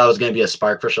thought that was going to be a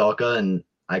spark for Schalke, and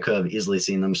I could have easily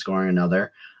seen them scoring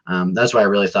another. That's why I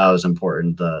really thought it was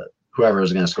important. Whoever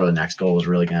was going to score the next goal was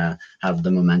really going to have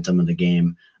the momentum of the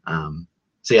game.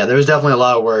 There was definitely a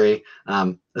lot of worry.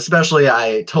 Especially,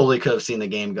 I totally could have seen the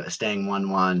game staying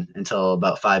 1-1 until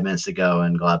about 5 minutes to go,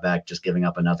 and Gladbach just giving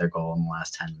up another goal in the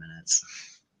last 10 minutes.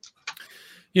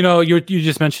 You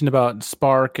just mentioned about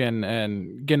spark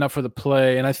and getting up for the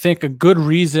play, and I think a good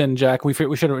reason, Jack, we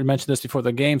should have mentioned this before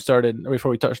the game started, or before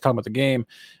we talking about the game.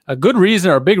 A good reason,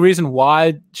 or a big reason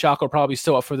why Schalke will probably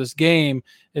still up for this game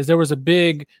is there was a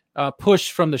big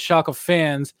push from the Schalke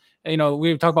fans. We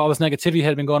talked about all this negativity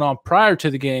had been going on prior to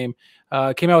the game.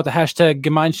 Came out with the hashtag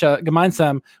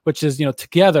Gemeinsam, which is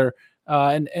together.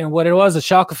 And what it was, the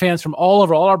Schalke fans from all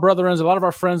over, all our brethren, a lot of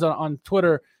our friends on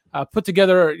Twitter. Put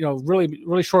together, really,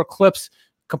 really short clips,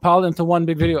 compiled into one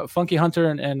big video. Funky Hunter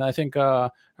and I think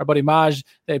our buddy Maj,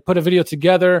 they put a video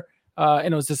together,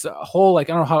 and it was this whole, I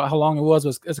don't know how long it was.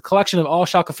 It's a collection of all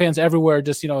Schalke fans everywhere,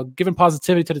 just giving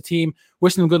positivity to the team,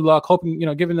 wishing them good luck, hoping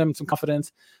giving them some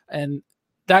confidence, and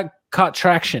that caught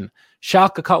traction.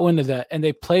 Schalke caught wind of that, and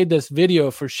they played this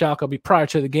video for Schalke prior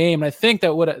to the game. And I think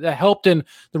that helped in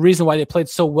the reason why they played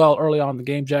so well early on in the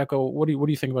game. Jacko, what do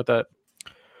you think about that?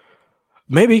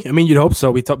 Maybe. I mean, you'd hope so.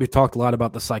 We talked a lot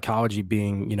about the psychology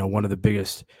being, one of the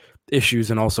biggest issues,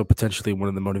 and also potentially one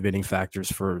of the motivating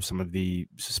factors for some of the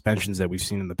suspensions that we've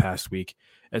seen in the past week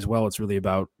as well. It's really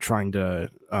about trying to,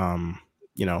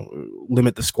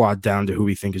 limit the squad down to who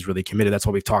we think is really committed. That's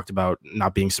why we've talked about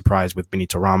not being surprised with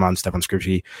Benito Rahman, Stefan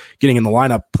Skripski getting in the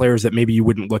lineup, players that maybe you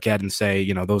wouldn't look at and say,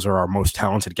 those are our most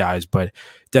talented guys, but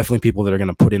definitely people that are going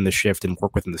to put in the shift and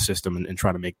work within the system and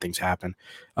try to make things happen.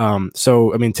 To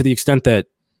the extent that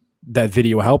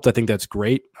video helped, I think that's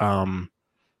great.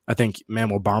 I I think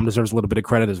Manuel Baum deserves a little bit of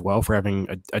credit as well for having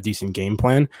a decent game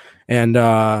plan. And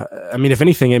I mean, if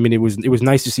anything, I mean, it was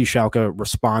nice to see Schalke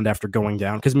respond after going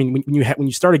down, because I mean, when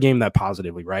you start a game that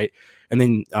positively, right, and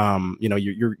then you know,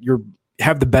 you're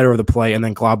have the better of the play, and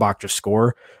then Gladbach just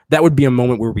score, that would be a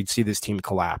moment where we'd see this team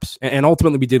collapse. And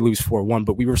ultimately, we did lose 4-1,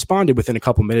 but we responded within a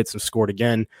couple minutes and scored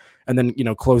again, and then, you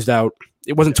know, closed out.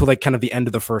 It wasn't until like kind of the end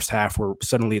of the first half where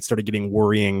suddenly it started getting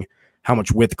worrying how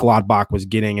much width Gladbach was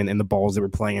getting and the balls they were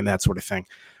playing and that sort of thing.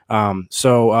 But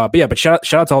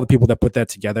shout out to all the people that put that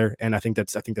together. And I think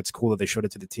that's cool that they showed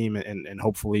it to the team, and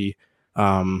hopefully,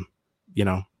 you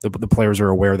know, the players are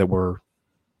aware that we're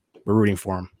rooting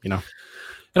for them, you know?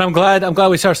 And I'm glad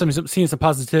we start seeing some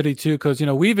positivity too, because, you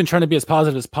know, we've been trying to be as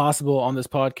positive as possible on this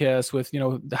podcast with, you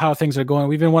know, how things are going.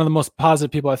 We've been one of the most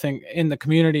positive people, I think, in the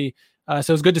community.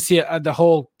 So it's good to see the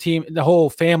whole team, the whole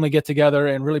family get together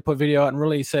and really put video out and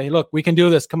really say, look, we can do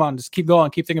this. Come on, just keep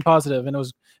going, keep thinking positive. And it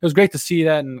was great to see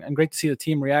that, and great to see the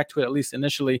team react to it, at least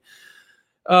initially.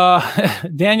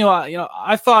 Daniel, you know,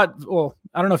 I thought, well,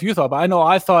 I don't know if you thought, but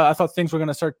I thought things were going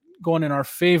to start going in our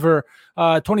favor.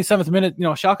 27th minute, you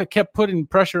know, Schalke kept putting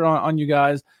pressure on you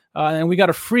guys, and we got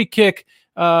a free kick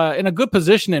in a good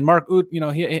position. And Mark Uth, you know,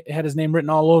 he had his name written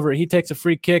all over it. He takes a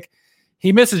free kick.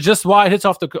 He misses just wide, hits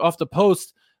off the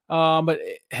post. But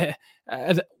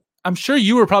I'm sure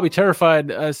you were probably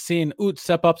terrified seeing Uth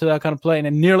step up to that kind of play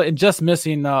and just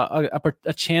missing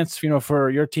a chance, you know,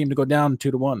 for your team to go down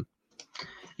 2-1.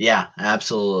 Yeah,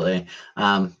 absolutely.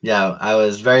 Yeah, I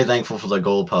was very thankful for the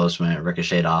goalpost when it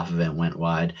ricocheted off of it and went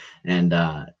wide. And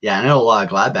yeah, I know a lot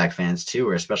of Gladbach fans too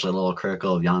were especially a little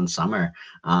critical of Jan Sommer.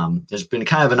 There's been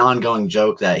kind of an ongoing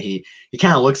joke that he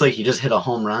kind of looks like he just hit a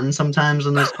home run sometimes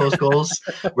in those post goals,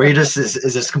 where he just is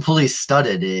just completely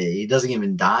studded. He doesn't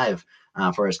even dive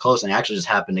for his close. And it actually just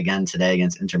happened again today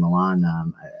against Inter Milan.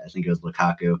 I think it was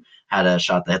Lukaku had a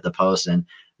shot that hit the post, and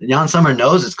Jan Sommer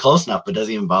knows it's close enough, but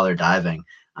doesn't even bother diving.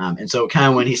 And so kind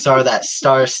of when he saw that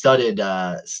star-studded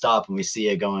stop, and we see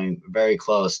it going very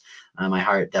close, my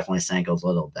heart definitely sank a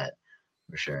little bit,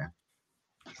 for sure.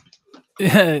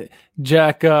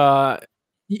 Jack,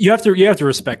 you have to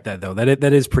respect that, though.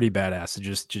 That is pretty badass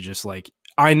to just like,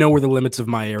 I know where the limits of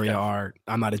my area are.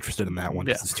 I'm not interested in that one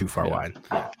because it's too far wide.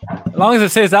 As long as it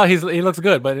stays out, he looks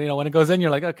good. But, you know, when it goes in,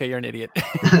 you're like, okay, you're an idiot.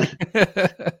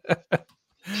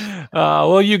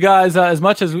 Well, you guys, as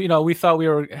much as, you know, we thought we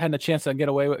were having a chance to get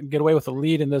away with a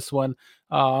lead in this one,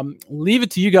 leave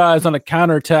it to you guys on a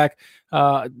counterattack.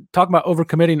 Talking about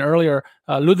overcommitting earlier,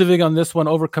 Ludwig on this one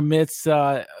overcommits.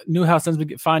 Neuhaus ends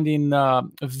up finding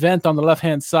Wendt on the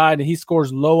left-hand side, and he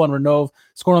scores low on Renov,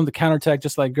 scoring on the counterattack,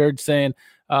 just like Gerd saying.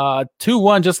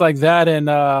 2-1, just like that. And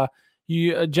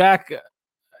Jack,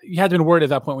 you had been worried at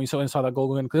that point when you saw that goal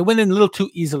go in, because it went in a little too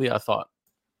easily, I thought.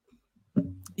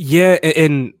 Yeah,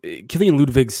 and Kilian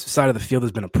Ludwig's side of the field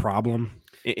has been a problem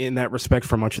in that respect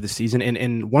for much of the season.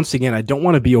 And once again, I don't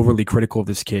want to be overly critical of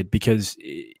this kid because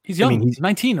he's young. I mean, he's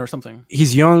 19 or something.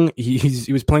 He's young. He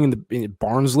was playing in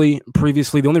Barnsley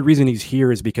previously. The only reason he's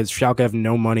here is because Schalke have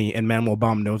no money, and Manuel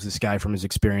Baum knows this guy from his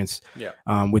experience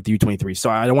with the U23.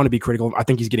 So I don't want to be critical. I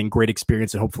think he's getting great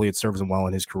experience, and hopefully it serves him well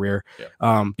in his career.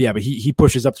 But he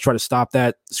pushes up to try to stop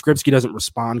that. Skripski doesn't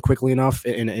respond quickly enough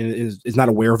and is not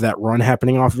aware of that run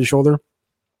happening off of his shoulder.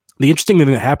 The interesting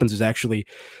thing that happens is actually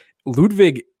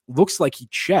Ludwig looks like he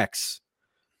checks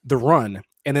the run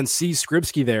and then sees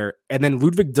Skripski there, and then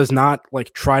Ludwig does not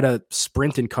like try to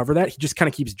sprint and cover that. He just kind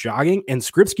of keeps jogging, and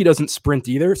Skripski doesn't sprint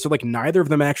either. So like neither of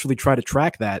them actually try to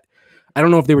track that. I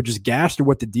don't know if they were just gassed or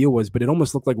what the deal was, but it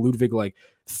almost looked like Ludwig like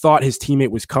thought his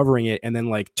teammate was covering it and then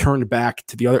like turned back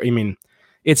to the other. I mean,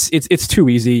 it's too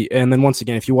easy. And then once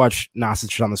again, if you watch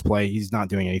Nasic on this play, he's not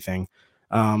doing anything.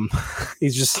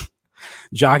 He's just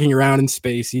jogging around in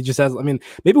space. He just has, I mean,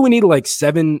 maybe we need like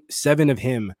seven of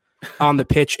him on the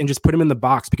pitch and just put him in the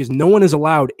box, because no one is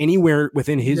allowed anywhere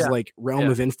within his like realm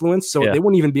of influence. So they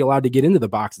wouldn't even be allowed to get into the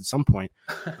box at some point.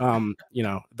 You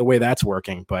know, the way that's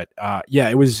working. But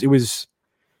it was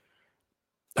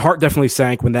heart definitely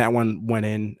sank when that one went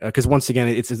in, because once again,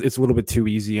 it's a little bit too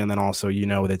easy. And then also, you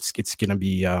know, it's going to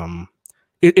be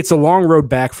it's a long road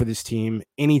back for this team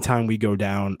anytime we go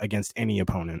down against any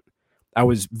opponent. I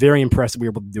was very impressed that we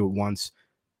were able to do it once.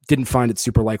 Didn't find it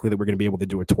super likely that we're going to be able to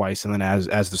do it twice. And then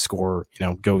as the score, you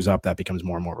know, goes up, that becomes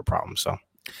more and more of a problem. So,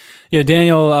 yeah,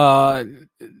 Daniel,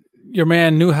 your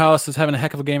man Neuhaus is having a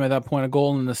heck of a game at that point. A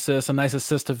goal and an assist, a nice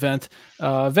assist to Wendt.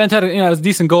 Wendt had a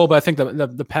decent goal, but I think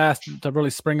the pass to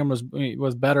really spring him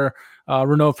was better.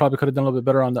 Renault probably could have done a little bit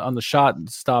better on the shot and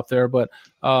stop there. But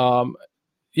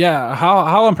yeah,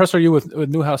 how impressed are you with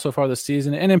Neuhaus so far this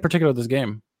season, and in particular this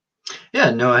game? Yeah,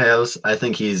 Noah Hales, I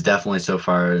think he's definitely so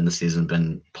far in the season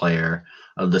been player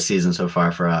of the season so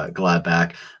far for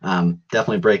Gladbach.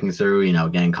 Definitely breaking through,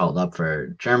 getting called up for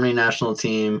Germany national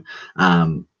team.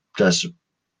 Just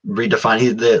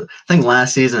redefine. I think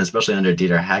last season, especially under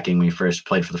Dieter Hacking, when he first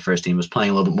played for the first team, was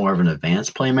playing a little bit more of an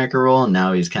advanced playmaker role, and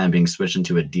now he's kind of being switched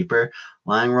into a deeper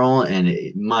lying role, and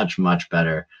much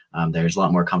better. There's a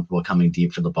lot more comfortable coming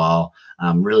deep for the ball.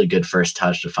 Really good first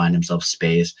touch to find himself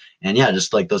space, and yeah,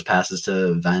 just like those passes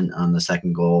to Vent on the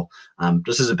second goal.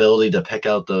 Just his ability to pick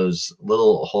out those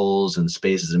little holes and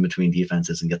spaces in between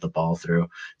defenses and get the ball through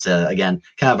to, again,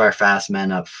 kind of our fast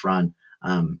men up front.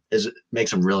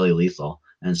 Makes him really lethal.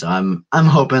 And so I'm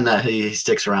hoping that he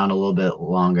sticks around a little bit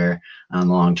longer on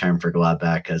the long term for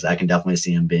Gladbach, because I can definitely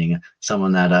see him being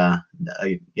someone that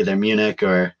either Munich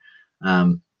or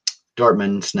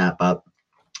Dortmund snap up.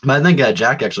 But I think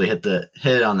Jack actually hit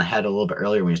it on the head a little bit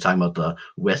earlier when he was talking about the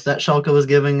width that Schalke was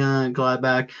giving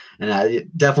Gladbach, and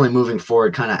definitely moving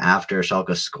forward kind of after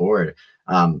Schalke scored.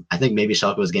 I think maybe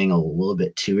Schalke was getting a little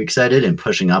bit too excited and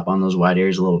pushing up on those wide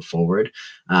areas a little forward,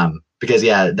 because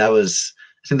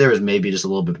I think there was maybe just a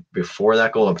little bit before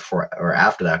that goal or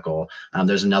after that goal.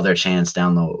 There's another chance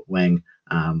down the wing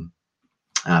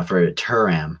for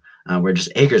Thuram, where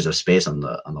just acres of space on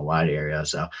the wide area.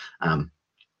 So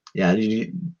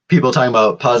people talking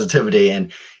about positivity,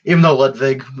 and even though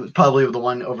Ludwig was probably the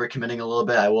one overcommitting a little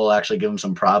bit, I will actually give him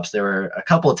some props. There were a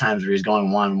couple of times where he's going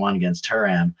 1-1 against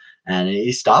Thuram, and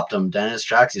he stopped him dead in his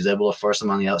tracks. He was able to force him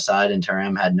on the outside, and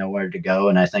Thuram had nowhere to go.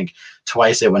 And I think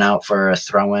twice it went out for a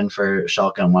throw-in for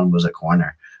Schalke, and one was a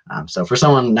corner. So for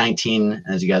someone 19,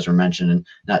 as you guys were mentioning,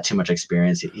 not too much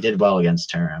experience, he did well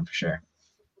against Thuram for sure.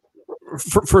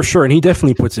 For sure, and he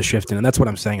definitely puts a shift in, and that's what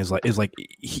I'm saying is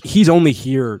he's only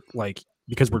here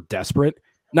because we're desperate.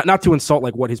 Not to insult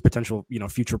what his potential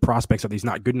future prospects are. He's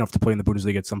not good enough to play in the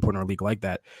Bundesliga at some point in our league like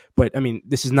that. But I mean,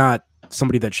 this is not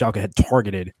somebody that Schalke had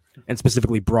targeted and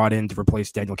specifically brought in to replace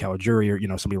Daniel Caligiuri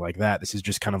or somebody like that. This is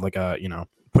just kind of like a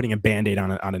putting a Band-Aid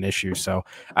on an issue. So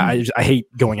I hate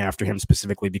going after him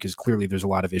specifically, because clearly there's a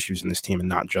lot of issues in this team, and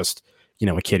not just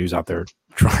a kid who's out there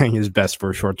trying his best for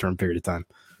a short-term period of time.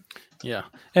 Yeah.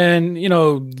 And,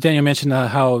 Daniel mentioned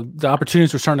how the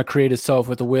opportunities were starting to create itself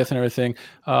with the width and everything.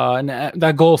 And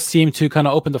that goal seemed to kind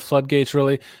of open the floodgates,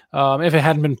 really, if it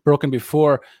hadn't been broken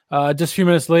before. Just a few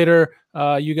minutes later,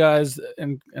 you guys,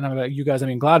 and you guys, I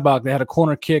mean Gladbach, they had a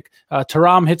corner kick.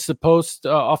 Thuram hits the post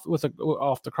off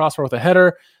the crossbar with a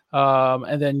header.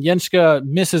 And then Jenschke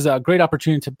misses a great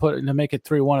opportunity to make it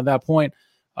 3-1 at that point.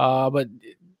 But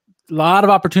a lot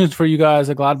of opportunities for you guys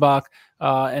at Gladbach.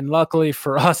 And luckily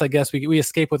for us, I guess we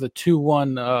escaped with a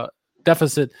 2-1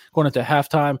 deficit going into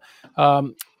halftime.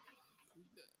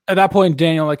 At that point,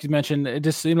 Daniel, like you mentioned, it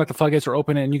just seemed like the floodgates were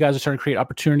open, and you guys are starting to create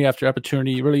opportunity after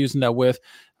opportunity, really using that width.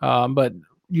 But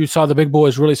you saw the big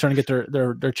boys really starting to get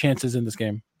their chances in this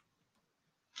game.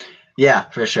 Yeah,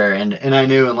 for sure. And I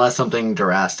knew unless something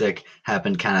drastic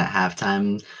happened kind of at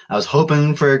halftime, I was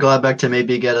hoping for Gladbach to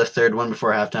maybe get a third one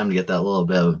before halftime to get that little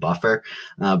bit of buffer.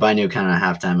 But I knew kind of at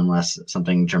halftime, unless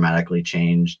something dramatically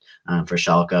changed for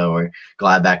Schalke or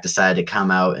Gladbach decided to come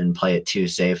out and play it too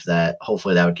safe, that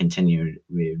hopefully that would continue.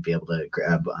 We would be able to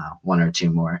grab one or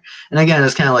two more. And again,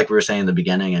 it's kind of like we were saying in the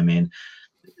beginning. I mean,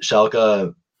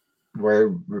 Schalke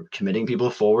were committing people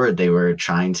forward. They were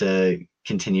trying to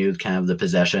continue kind of the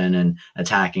possession and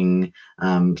attacking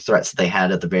threats that they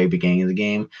had at the very beginning of the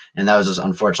game. And that was just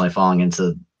unfortunately falling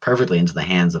perfectly into the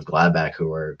hands of Gladbach, who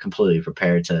were completely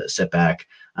prepared to sit back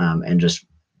and just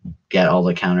get all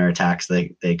the counterattacks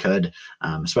they could,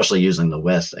 especially using the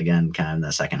width again, kind of in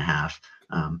the second half.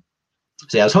 So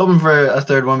yeah, I was hoping for a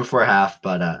third one before half,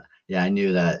 but I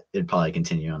knew that it'd probably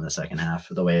continue in the second half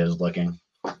the way it was looking.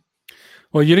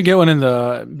 Well, you didn't get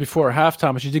one before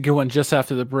halftime, but you did get one just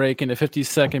after the break in the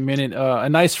 52nd minute. A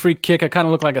nice free kick. It kind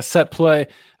of looked like a set play.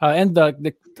 And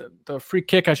the free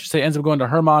kick, I should say, ends up going to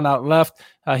Herman out left.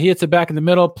 He hits it back in the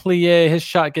middle. Plie, his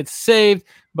shot gets saved,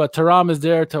 but Thuram is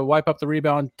there to wipe up the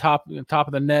rebound top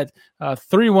of the net.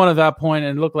 3-1 at that point,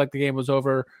 and it looked like the game was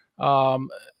over.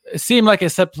 It seemed like a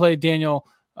set play, Daniel.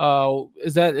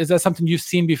 Is that something you've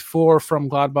seen before from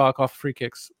Gladbach off free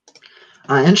kicks?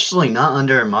 Interestingly, not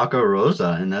under Marco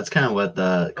Rosa, and that's kind of what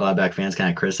the Gladbach fans kind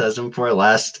of criticized him for.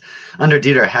 Under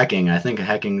Dieter Hecking, I think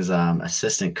Hecking's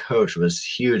assistant coach was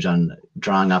huge on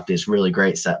drawing up these really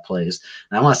great set plays.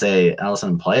 And I want to say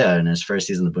Alisson Playa in his first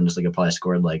season in the Bundesliga probably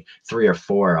scored like 3 or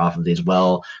 4 off of these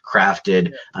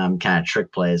well-crafted kind of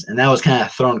trick plays. And that was kind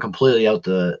of thrown completely out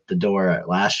the door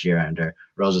last year under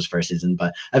Rosa's first season,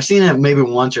 but I've seen it maybe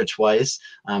once or twice.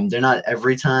 They're not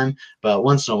every time, but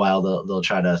once in a while they'll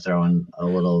try to throw in a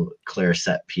little clear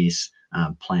set piece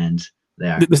plans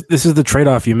there. This is the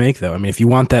trade-off you make, though. I mean, if you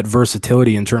want that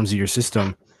versatility in terms of your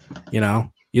system, you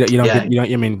don't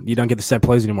get the set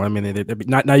plays anymore. I mean,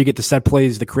 now you get the set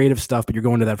plays, the creative stuff, but you're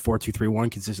going to that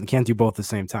 4-2-3-1 consistent. Can't do both at the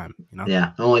same time.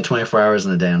 Yeah, only 24 hours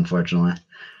in a day, unfortunately.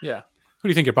 Yeah. Who do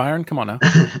you think you're, Byron? Come on now.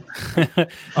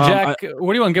 Jack,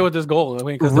 what do you want to get with this goal? I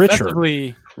mean,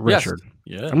 Richard.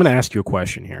 Yeah. I'm going to ask you a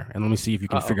question here, and let me see if you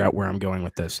can figure out where I'm going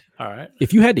with this. All right.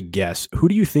 If you had to guess, who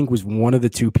do you think was one of the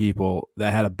two people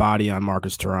that had a body on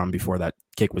Marcus Thuram before that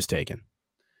kick was taken?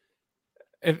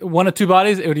 If one of two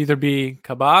bodies, it would either be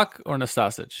Kabak or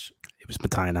Nastasic. It was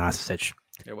Matej Nastasic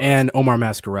and Omar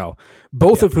Mascarell,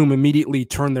 both of whom immediately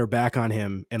turn their back on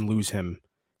him and lose him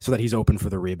so that he's open for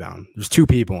the rebound. There's two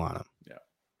people on him.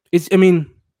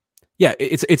 Yeah.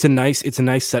 It's a nice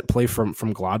set play from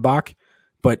Gladbach,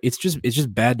 but it's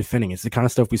just bad defending. It's the kind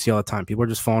of stuff we see all the time. People are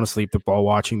just falling asleep, they're ball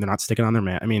watching, they're not sticking on their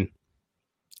man. I mean,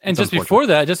 and just before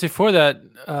that,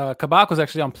 Kabak was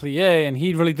actually on plie, and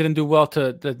he really didn't do well.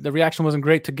 The reaction wasn't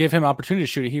great to give him opportunity to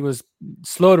shoot. He was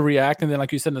slow to react, and then,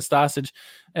 like you said, Nastasic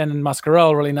and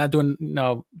Mascarell really not doing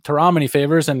Thuram any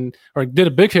favors, or did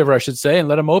a big favor, I should say, and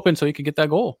let him open so he could get that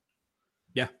goal.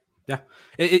 Yeah.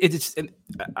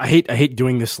 I hate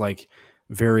doing this like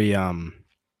very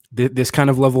this kind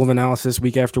of level of analysis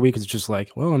week after week. It's just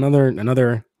like, well, another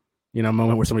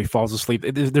moment where somebody falls asleep.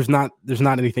 There's not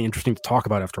anything interesting to talk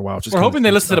about after a while. It's just we're hoping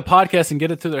they listen to the podcast and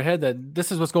get it through their head that this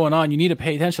is what's going on. You need to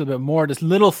pay attention a bit more. Just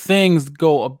little things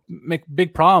make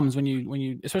big problems when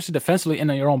you especially defensively in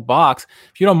your own box.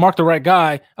 If you don't mark the right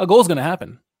guy, a goal is going to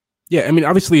happen. Yeah, I mean,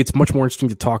 obviously, it's much more interesting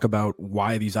to talk about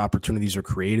why these opportunities are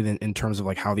created in terms of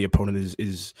like how the opponent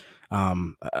is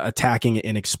attacking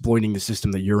and exploiting the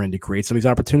system that you're in to create some of these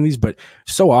opportunities. But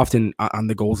so often on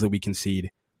the goals that we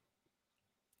concede,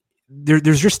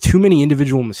 there's just too many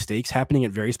individual mistakes happening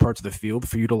at various parts of the field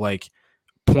for you to like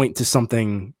point to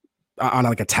something on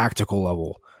like a tactical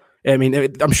level. I mean,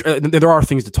 I'm sure there are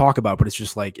things to talk about, but it's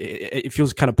just like it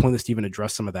feels kind of pointless to even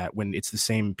address some of that when it's the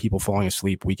same people falling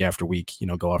asleep week after week,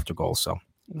 goal after goal. So,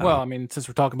 well, I mean, since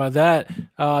we're talking about that,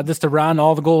 just to round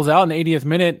all the goals out in the 80th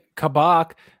minute,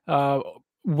 Kabak,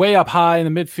 way up high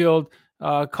in the midfield,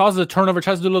 causes a turnover,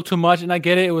 tries to do a little too much, and I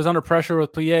get it. It was under pressure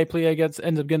with Plie. Plie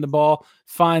ends up getting the ball,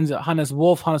 finds Hannes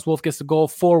Wolf. Hannes Wolf gets the goal,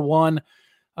 4-1.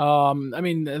 I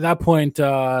mean, at that point,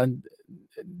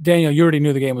 Daniel, you already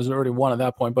knew the game was already won at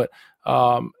that point, but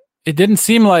it didn't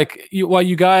seem like while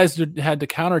you guys had to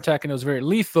counterattack and it was very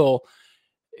lethal,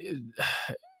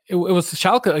 it was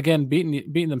Schalke again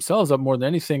beating themselves up more than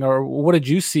anything. Or what did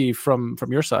you see from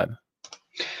your side?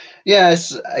 Yeah,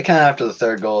 I kind of after the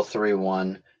third goal,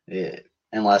 3-1,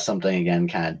 unless something again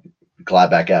kind of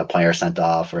Gladbach got a player sent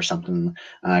off or something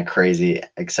crazy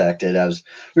expected.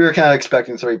 We were kind of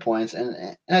expecting 3 points,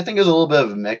 and I think it was a little bit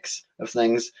of a mix of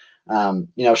things.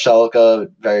 Schalke,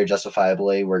 very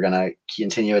justifiably, we're going to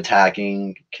continue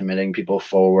attacking, committing people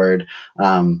forward,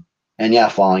 and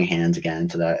falling hands again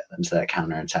into that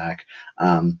counterattack.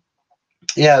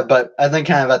 But I think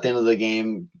kind of at the end of the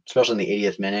game, especially in the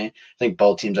 80th minute, I think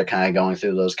both teams are kind of going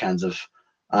through those kinds of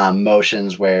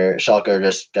motions where Schalke are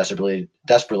just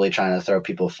desperately trying to throw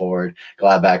people forward.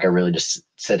 Gladbach are really just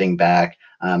sitting back,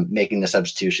 making the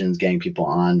substitutions, getting people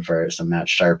on for some match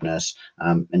sharpness,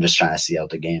 and just trying to see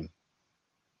out the game.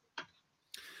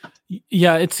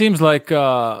 Yeah, it seems like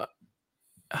a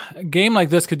game like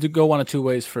this could go one of two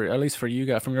ways at least for you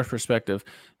guys from your perspective.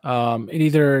 It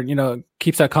either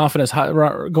keeps that confidence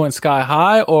going sky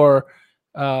high, or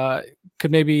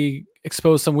could maybe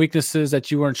expose some weaknesses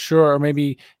that you weren't sure, or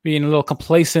maybe being a little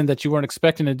complacent that you weren't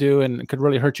expecting to do, and could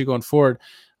really hurt you going forward.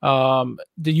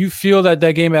 Do you feel that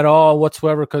game at all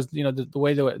whatsoever? Because the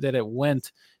way that it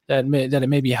went, that it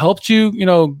maybe helped you,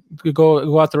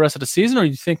 go out the rest of the season, or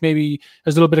you think maybe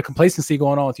there's a little bit of complacency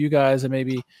going on with you guys, and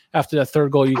maybe after that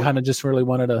third goal, you kind of just really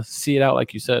wanted to see it out,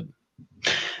 like you said?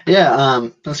 Yeah,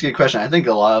 that's a good question. I think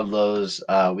a lot of those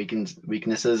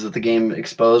weaknesses that the game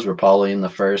exposed were probably in the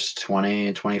first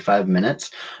 20, 25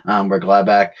 minutes, where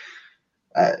Gladbach,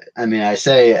 I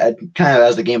say kind of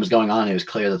as the game was going on, it was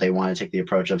clear that they wanted to take the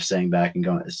approach of sitting back and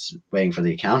waiting for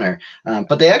the counter.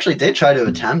 But they actually did try to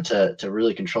attempt to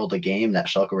really control the game that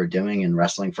Schalke were doing and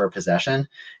wrestling for possession.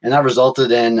 And that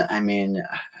resulted in,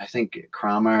 I think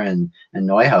Kramer and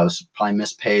Neuhaus probably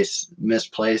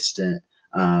misplaced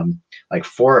like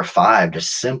 4 or 5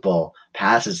 just simple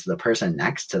passes to the person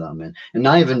next to them, and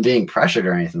not even being pressured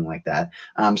or anything like that.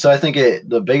 So I think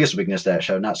the biggest weakness that it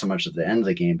showed, not so much at the end of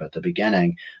the game, but at the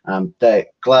beginning, that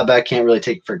Gladbach can't really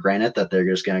take for granted that they're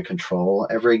just going to control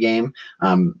every game.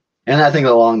 And I think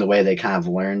along the way, they kind of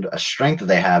learned a strength that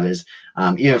they have is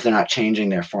even if they're not changing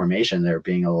their formation, they're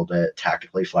being a little bit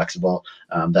tactically flexible,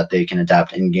 that they can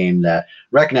adapt in game, that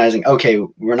recognizing, okay,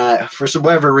 we're not, for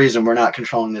whatever reason, we're not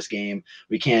controlling this game.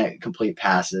 We can't complete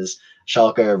passes.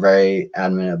 Schalke are very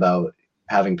adamant about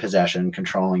having possession,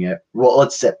 controlling it. Well,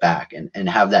 let's sit back and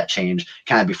have that change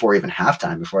kind of before even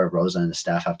halftime, before Rosa and the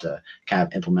staff have to kind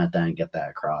of implement that and get that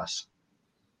across.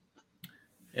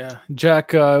 Yeah,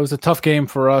 Jack, it was a tough game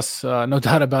for us, no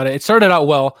doubt about it. It started out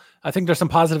well. I think there's some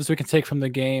positives we can take from the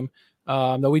game.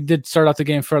 That we did start out the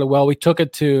game fairly well. We took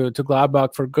it to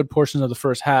Gladbach for good portions of the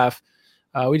first half.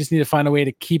 We just need to find a way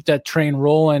to keep that train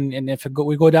rolling. And if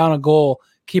we go down a goal,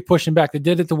 keep pushing back. They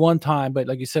did it the one time, but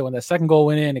like you said, when that second goal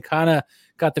went in, it kind of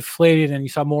got deflated, and you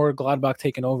saw more Gladbach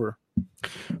taking over.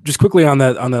 Just quickly on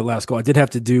that last goal, I did have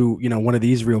to do one of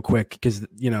these real quick because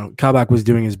Kabak was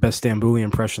doing his best Stambouli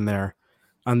impression there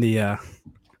on the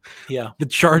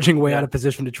charging way out of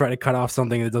position to try to cut off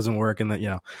something that doesn't work, and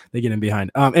that they get in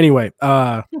behind. Anyway,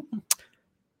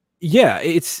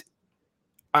 it's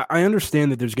I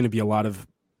understand that there's going to be a lot of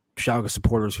Schalke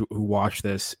supporters who watch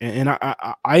this, and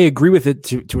I agree with it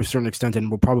to a certain extent, and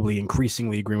will probably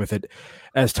increasingly agree with it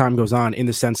as time goes on, in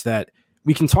the sense that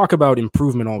we can talk about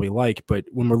improvement all we like, but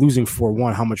when we're losing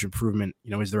 4-1, how much improvement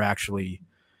is there actually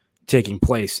taking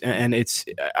place? And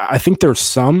I think there's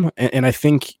some, and I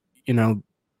think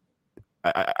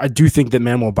I do think that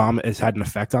Manuel Baum has had an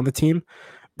effect on the team,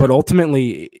 but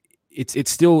ultimately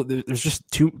it's still, there's just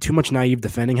too much naive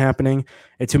defending happening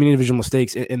and too many individual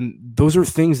mistakes, and those are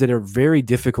things that are very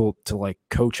difficult to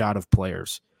coach out of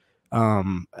players.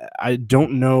 I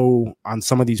don't know on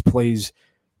some of these plays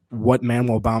what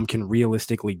Manuel Baum can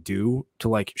realistically do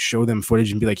to show them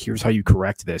footage and be like, here's how you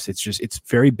correct this. It's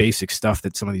very basic stuff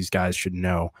that some of these guys should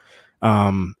know. We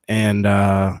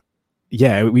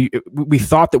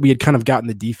thought that we had kind of gotten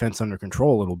the defense under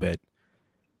control a little bit.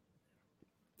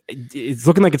 It's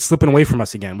looking like it's slipping away from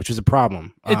us again, which is a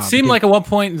problem. It seemed like at one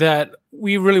point that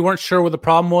we really weren't sure what the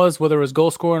problem was, whether it was goal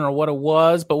scoring or what it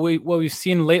was. But what we've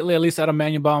seen lately, at least out of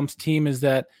Manuel Baum's team, is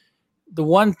that the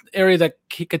one area that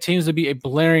continues to be a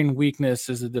blaring weakness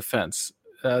is the defense.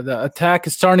 The attack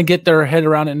is starting to get their head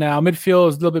around it now. Midfield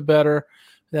is a little bit better.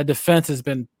 That defense has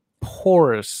been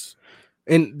porous.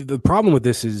 And the problem with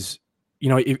this is,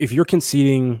 if you're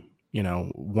conceding,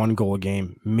 1 goal a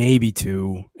game, maybe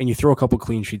 2, and you throw a couple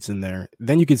clean sheets in there,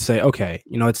 then you could say, okay,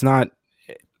 it's not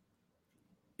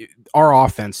our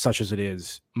offense, such as it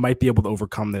is, might be able to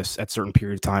overcome this at certain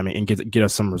period of time and get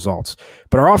us some results.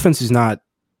 But our offense is not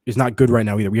good right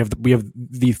now either. We have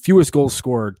the fewest goals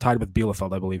scored, tied with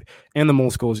Bielefeld, I believe, and the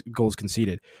most goals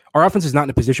conceded. Our offense is not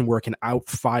in a position where it can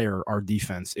outfire our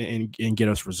defense and get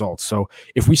us results. So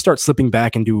if we start slipping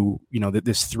back and do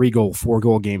this 3-goal,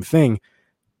 4-goal game thing,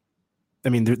 I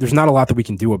mean, there's not a lot that we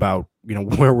can do about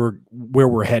where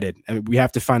we're headed. I mean, we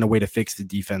have to find a way to fix the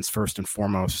defense first and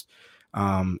foremost,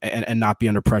 and not be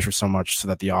under pressure so much, so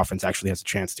that the offense actually has a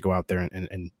chance to go out there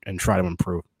and try to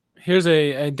improve. Here's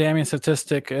a damning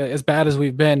statistic. As bad as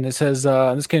we've been, it says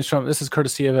this is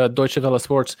courtesy of Deutsche Welle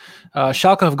Sports.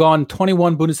 Schalke have gone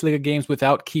 21 Bundesliga games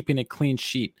without keeping a clean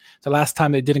sheet. The last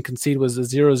time they didn't concede was a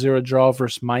 0-0 draw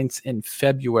versus Mainz in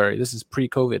February. This is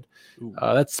pre-COVID.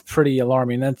 That's pretty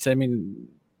alarming.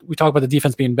 We talk about the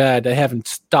defense being bad. They haven't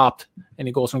stopped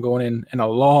any goals from going in a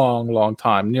long, long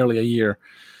time, nearly a year.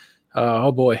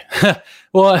 Oh boy.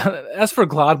 Well, as for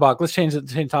Gladbach, let's change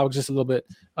the topic just a little bit.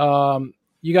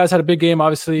 You guys had a big game,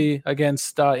 obviously,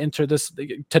 against Inter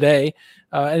today,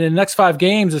 and in the next 5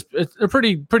 games, they're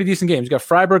pretty decent games. You got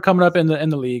Freiburg coming up in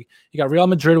the league. You got Real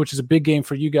Madrid, which is a big game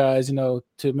for you guys,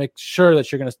 to make sure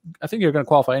that I think you're gonna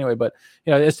qualify anyway, but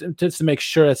it's just to make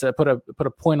sure that's put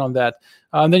a point on that.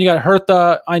 Then you got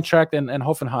Hertha, Eintracht, and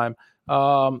Hoffenheim.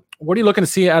 What are you looking to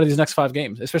see out of these next 5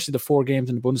 games, especially the 4 games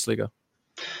in the Bundesliga?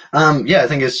 I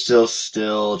think it's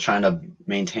still trying to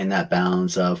maintain that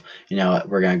balance of,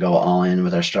 we're going to go all in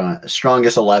with our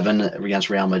strongest 11 against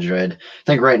Real Madrid. I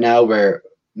think right now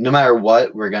no matter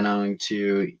what, we're going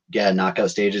to get knockout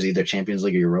stages, either Champions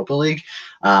League or Europa League.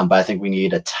 But I think we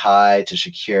need a tie to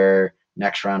secure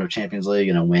next round of Champions League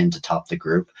and a win to top the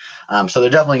group. So they're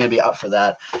definitely going to be up for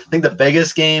that. I think the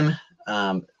biggest game,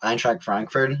 Eintracht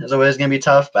Frankfurt, is always going to be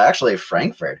tough, but actually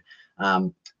Frankfurt,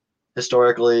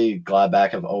 historically,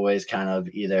 Gladbach have always kind of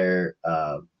either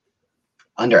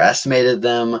underestimated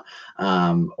them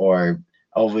or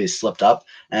always slipped up,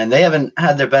 and they haven't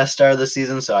had their best start of the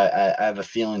season. So I have a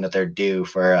feeling that they're due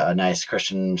for a nice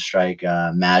Christian Streich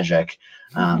magic.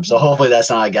 So hopefully that's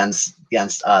not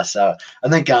against us. So I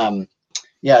think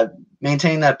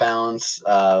maintain that balance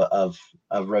of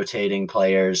of rotating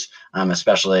players,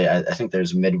 especially I think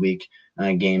there's a midweek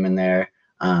game in there,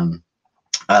 the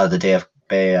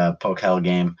DFB Pokal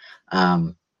game.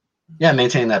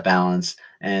 Maintain that balance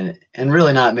and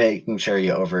really not making sure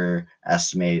you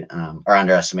overestimate or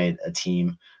underestimate a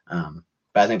team.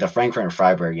 But I think the Frankfurt and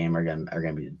Freiburg game are going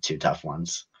to be two tough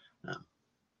ones.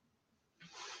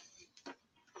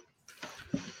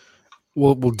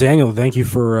 Well, Daniel, thank you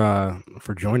for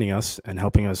joining us and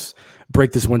helping us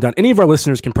break this one down. Any of our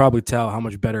listeners can probably tell how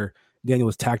much better Daniel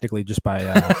is tactically just by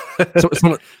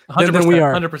 100%, than we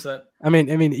are. 100%. I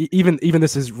mean, even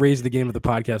this has raised the game of the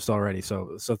podcast already.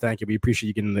 So thank you. We appreciate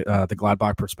you getting the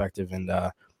Gladbach perspective and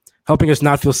helping us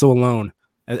not feel so alone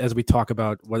as we talk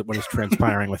about what is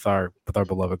transpiring with our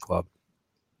beloved club.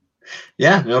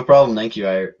 Yeah, no problem. Thank you.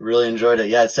 I really enjoyed it.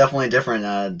 Yeah, it's definitely different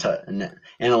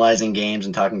analyzing games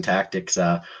and talking tactics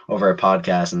over a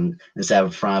podcast and instead of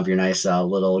in front of your nice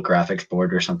little graphics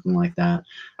board or something like that.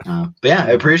 But yeah,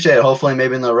 I appreciate it. Hopefully,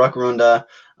 maybe in the Rückrunde,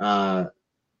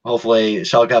 hopefully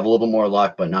Schalke have a little bit more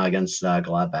luck, but not against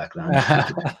Gladbach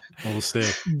then. We'll see.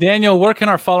 Daniel, where can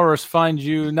our followers find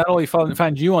you? Not only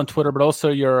find you on Twitter, but also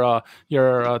your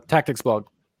tactics blog.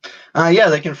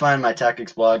 They can find my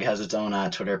tactics blog. Has its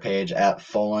own Twitter page at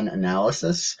Fohlen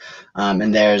Analysis,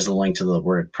 and there's a link to the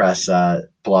WordPress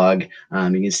blog. You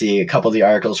can see a couple of the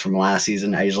articles from last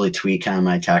season. I usually tweet kind of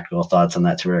my tactical thoughts on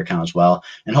that Twitter account as well,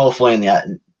 and hopefully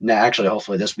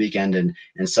hopefully this weekend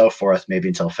and so forth, maybe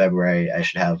until February, I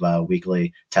should have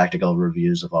weekly tactical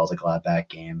reviews of all the Gladbach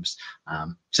games.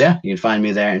 So yeah, you can find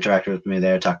me there, interact with me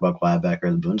there, talk about Gladbach or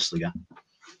the Bundesliga.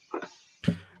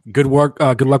 Good work.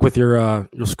 Good luck with your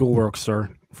schoolwork,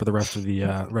 sir, for the rest of the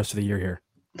year here.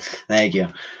 Thank you.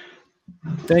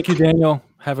 Thank you, Daniel.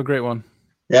 Have a great one.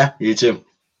 Yeah, you too.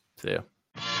 See ya.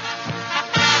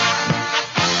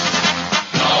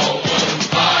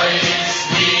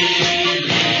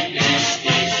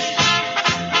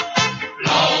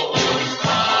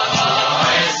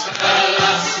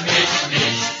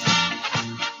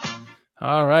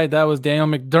 All right, that was Daniel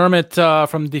McDermott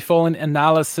from the Fohlen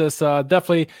Analysis.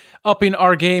 Definitely upping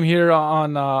our game here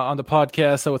on the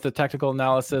podcast with the tactical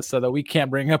analysis that we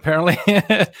can't bring, apparently.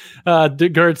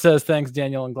 Gerd says, thanks,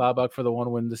 Daniel and Gladbach, for the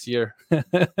one win this year.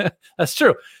 That's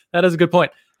true. That is a good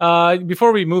point.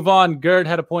 Before we move on, Gerd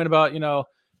had a point about,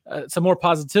 some more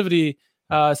positivity,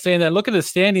 saying that look at the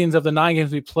standings of the 9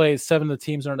 games we played, 7 of the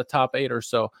teams are in the top 8 or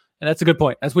so. And that's a good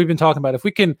point. As we've been talking about, if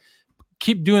we can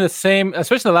keep doing the same,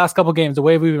 especially the last couple of games, the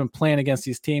way we've been playing against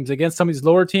these teams, against some of these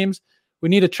lower teams, we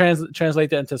need to translate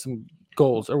that into some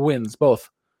goals or wins, both.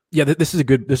 Yeah, this is a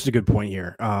good point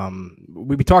here.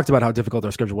 We talked about how difficult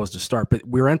our schedule was to start, but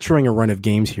we're entering a run of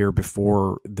games here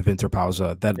before the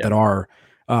Winterpause that are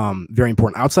very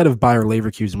important. Outside of Bayer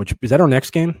Leverkusen, which is that our next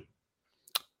game?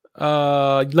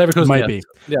 Leverkusen might be.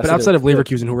 Yes, but outside of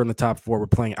Leverkusen, who are in the top 4, we're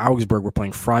playing Augsburg, we're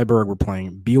playing Freiburg, we're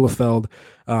playing Bielefeld.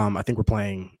 I think we're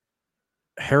playing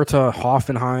Hertha,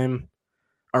 Hoffenheim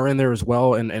are in there as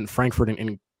well, and Frankfurt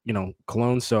and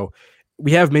Cologne. So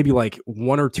we have maybe like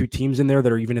 1 or 2 teams in there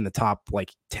that are even in the top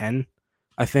 10,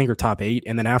 I think, or top 8.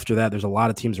 And then after that, there's a lot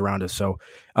of teams around us. So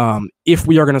if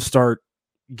we are going to start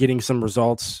getting some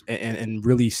results and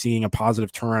really seeing a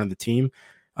positive turnaround of the team,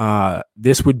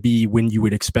 this would be when you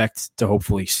would expect to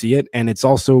hopefully see it. And it's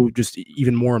also just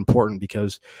even more important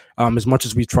because as much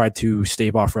as we tried to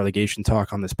stave off relegation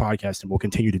talk on this podcast, and we'll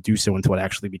continue to do so until it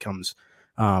actually becomes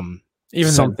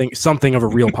something of a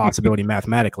real possibility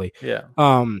mathematically. Yeah.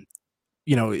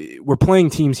 We're playing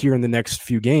teams here in the next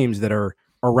few games that are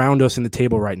around us in the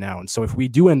table right now. And so if we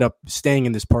do end up staying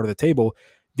in this part of the table,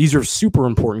 these are super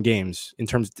important games in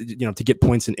terms of, to get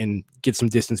points and get some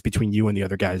distance between you and the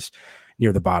other guys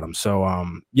near the bottom. So,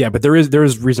 but there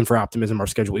is reason for optimism. Our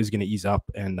schedule is going to ease up,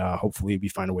 and hopefully we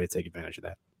find a way to take advantage of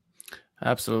that.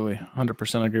 Absolutely.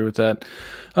 100% agree with that.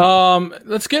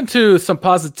 Let's get into some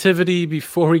positivity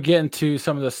before we get into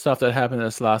some of the stuff that happened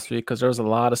this last week, because there was a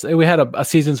lot of, we had a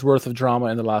season's worth of drama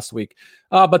in the last week.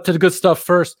 But to the good stuff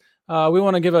first, we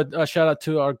want to give a shout out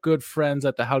to our good friends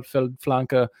at the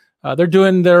Halbfeldflanke. They're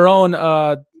doing their own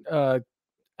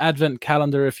advent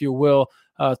calendar, if you will,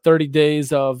 30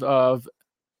 days of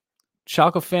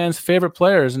Schalke fans' favorite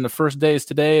players, and the first day is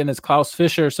today, and it's Klaus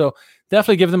Fischer. So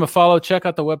definitely give them a follow. Check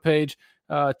out the webpage.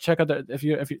 Check out if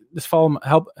you just follow them,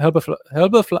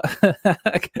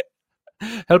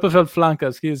 Helpefeld-Flanke,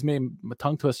 excuse me, my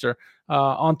tongue twister,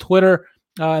 on Twitter.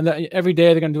 And every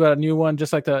day they're going to do out a new one,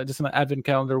 just an advent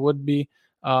calendar would be.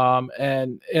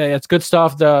 And yeah, it's good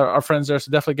stuff. Our friends there,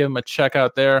 so definitely give them a check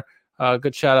out there.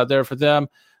 Good shout out there for them.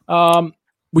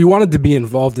 We wanted to be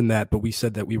involved in that, but we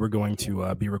said that we were going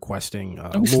to be requesting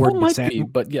Lord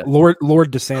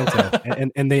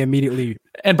DeSanta, and they immediately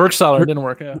and Berkshire didn't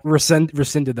work. Yeah.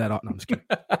 rescinded that. No, I'm just kidding.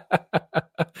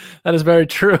 That is very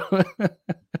true.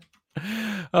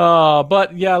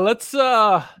 But yeah, let's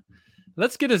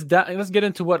get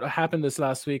into what happened this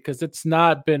last week, because it's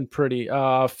not been pretty.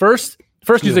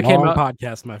 First news that came out.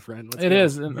 Podcast, my friend. It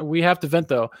is, and we have to vent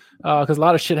though, because a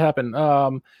lot of shit happened.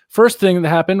 First thing that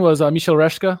happened was Michal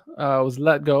Reshka was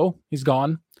let go. He's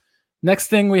gone. Next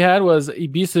thing we had was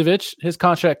Ibisevic. His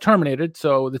contract terminated.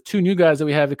 So the two new guys that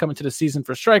we have that come into the season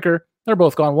for striker, they're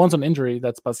both gone. One's on injury.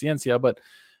 That's Paciencia. But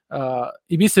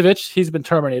Ibisevic, he's been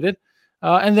terminated.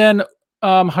 And then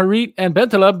Harit and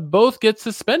Bentaleb both get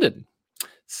suspended.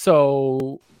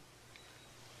 So,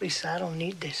 Lisa, I don't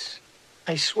need this.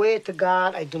 I swear to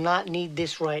God, I do not need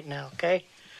this right now, okay?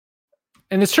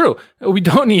 And it's true. We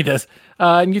don't need this.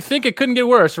 And you think it couldn't get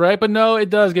worse, right? But no, it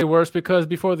does get worse, because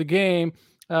before the game,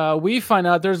 we find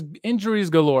out there's injuries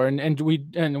galore. And we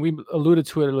alluded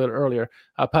to it a little earlier.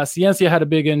 Paciencia had a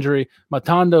big injury.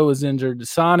 Matando was injured.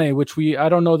 Sane, which I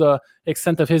don't know the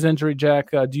extent of his injury,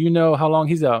 Jack. Do you know how long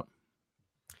he's out?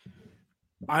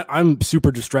 I'm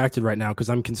super distracted right now because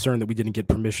I'm concerned that we didn't get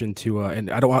permission to,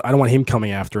 and I don't want him coming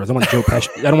after us. I want Joe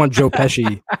Pesci. I don't want Joe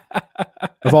Pesci,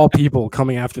 of all people,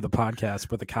 coming after the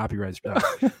podcast with the copyright.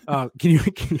 Can you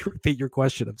repeat your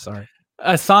question? I'm sorry.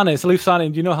 Salif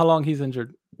Sane. Do you know how long he's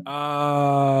injured?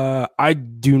 I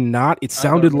do not. It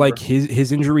sounded like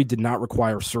his injury did not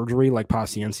require surgery like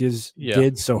Paciencia's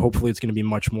did. So hopefully it's going to be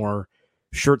much more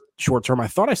short term. I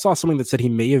thought I saw something that said he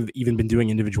may have even been doing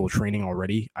individual training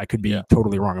already. I could be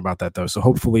totally wrong about that though. So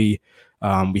hopefully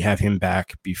we have him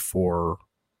back before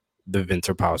the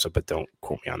winter pause, but don't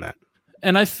quote me on that.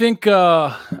 And I think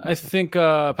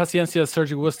Paciencia's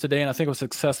surgery was today, and I think it was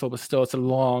successful, but still it's a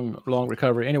long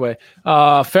recovery. Anyway,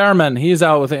 Fairman, he's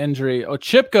out with an injury.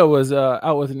 Ochipka was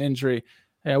out with an injury.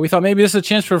 Yeah, we thought maybe this is a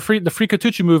chance for the Free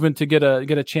Katucci movement to get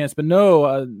a chance, but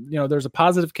no. There's a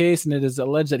positive case, and it is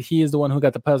alleged that he is the one who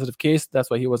got the positive case.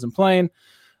 That's why he wasn't playing.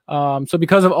 So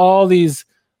because of all these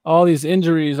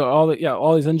injuries, all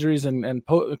these injuries and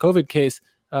COVID case,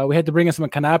 we had to bring in some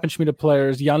Knappensschmiede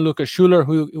players. Jan-Luca Schuler,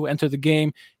 who entered the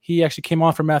game, he actually came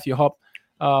on for Matthew Hopp.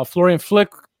 Florian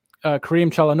Flick, Karim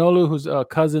Çalhanoğlu, who's a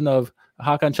cousin of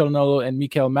Hakan Çalhanoğlu, and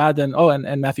Mikael Madden. Oh,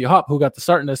 and Matthew Hopp, who got the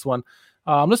start in this one.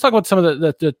 Let's talk about some of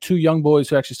the two young boys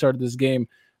who actually started this game.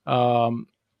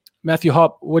 Matthew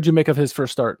Hopp, what'd you make of his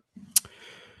first start?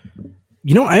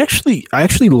 I actually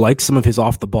like some of his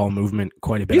off the ball movement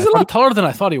quite a bit. He's a lot taller than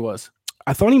I thought he was.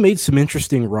 I thought he made some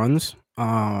interesting runs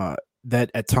that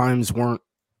at times weren't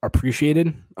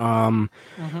appreciated.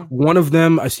 One of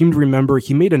them, I seem to remember,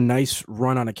 he made a nice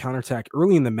run on a counterattack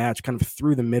early in the match, kind of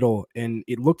through the middle, and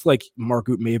it looked like Mark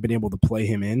Uth may have been able to play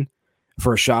him in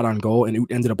for a shot on goal, and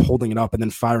Uth ended up holding it up and then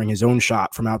firing his own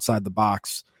shot from outside the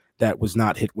box that was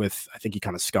not hit with. I think he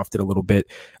kind of scuffed it a little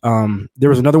bit. There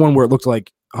was another one where it looked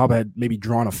like Hopp had maybe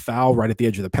drawn a foul right at the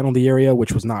edge of the penalty area,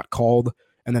 which was not called,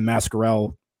 and then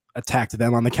Mascarell attacked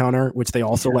them on the counter, which they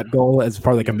also let go as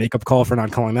part of like a makeup call for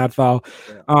not calling that foul.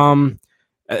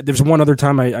 There's one other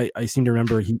time I seem to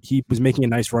remember he was making a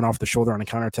nice run off the shoulder on a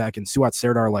counterattack, and Suat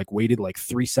Serdar waited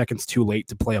 3 seconds too late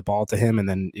to play a ball to him, and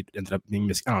then it ended up being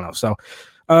missed. I don't know. So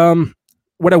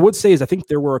what I would say is I think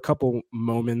there were a couple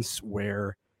moments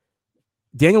where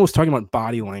Daniel was talking about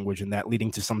body language and that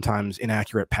leading to sometimes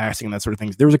inaccurate passing and that sort of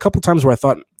things. There was a couple times where I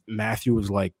thought Matthew was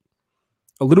a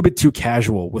little bit too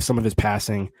casual with some of his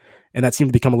passing, and that seemed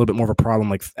to become a little bit more of a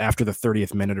problem after the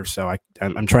 30th minute or so.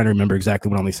 I'm trying to remember exactly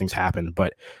when all these things happened,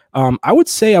 but I would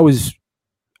say I would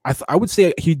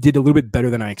say he did a little bit better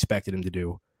than I expected him to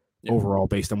do overall,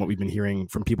 based on what we've been hearing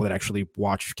from people that actually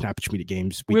watch Knappensschmiede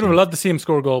games. We would have loved to see him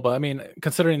score a goal, but I mean,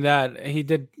 considering that, he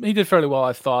did fairly well,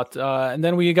 I thought. And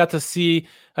then we got to see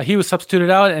he was substituted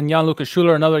out, and Jan-Luca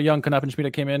Schuler, another young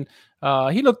Knappensschmiede, came in.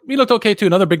 He looked okay too.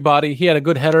 Another big body. He had a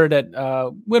good header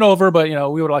that went over, but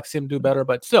we would like to see him do better.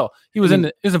 But still, he was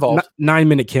involved.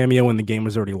 9-minute cameo when the game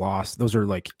was already lost. Those are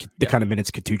the kind of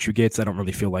minutes Katucci gets. I don't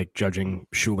really feel like judging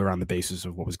Schuler on the basis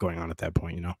of what was going on at that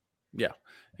point. Yeah.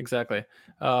 Exactly.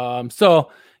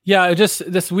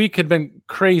 This week had been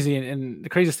crazy, and the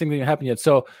craziest thing that happened yet.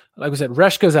 So, like we said,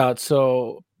 Reshka's out.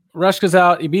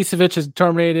 Ibisevic is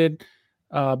terminated.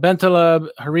 Bentaleb,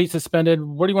 Harit suspended.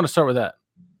 Where do you want to start with that?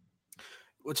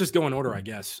 Let's just go in order, I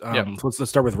guess. Let's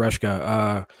start with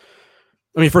Reshka.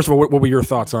 First of all, what were your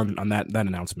thoughts on that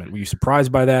announcement? Were you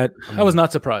surprised by that? I was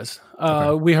not surprised.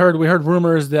 Okay. We heard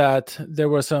rumors that there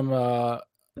were some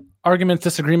arguments,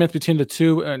 disagreements between the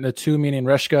two meaning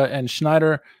Reshka and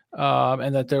Schneider,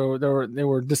 and that there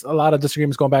were just a lot of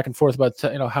disagreements going back and forth about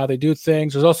how they do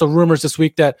things. There's also rumors this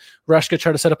week that Reshka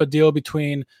tried to set up a deal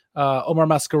between Omar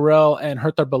Mascarell and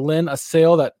Hertha Berlin, a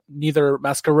sale that neither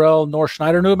Mascarell nor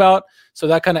Schneider knew about. So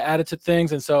that kind of added to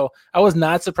things, and so I was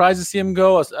not surprised to see him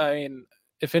go. I mean,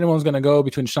 if anyone's going to go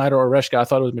between Schneider or Reshka, I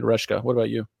thought it would be Reshka. What about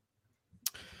you?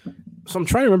 So I'm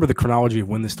trying to remember the chronology of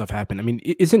when this stuff happened. I mean,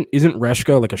 isn't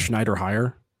Reshka like a Schneider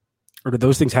hire, or did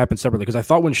those things happen separately? Because I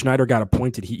thought when Schneider got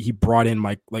appointed, he brought in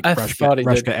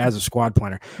Reshka as a squad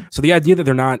planner. So the idea that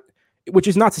they're not, which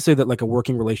is not to say that like a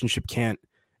working relationship can't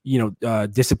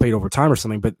dissipate over time or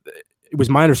something, but it was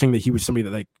my understanding that he was somebody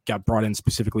that like got brought in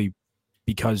specifically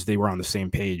because they were on the same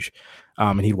page,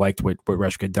 and he liked what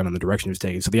Reshka had done in the direction he was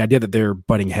taking. So the idea that they're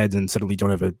butting heads and suddenly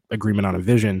don't have an agreement on a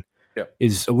vision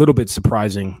is a little bit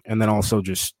surprising. And then also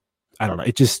just, I don't know,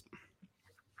 it's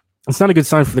not a good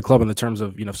sign for the club in the terms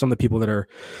of, some of the people that are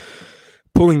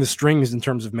pulling the strings in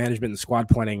terms of management and squad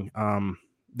planning.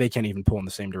 They can't even pull in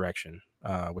the same direction,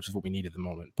 which is what we need at the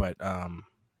moment. But I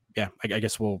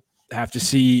guess we'll have to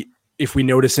see if we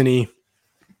notice any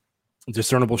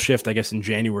discernible shift, I guess, in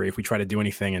January, if we try to do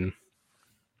anything and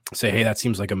say, hey, that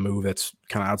seems like a move that's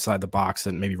kind of outside the box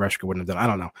that maybe Reshka wouldn't have done. I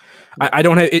don't know. I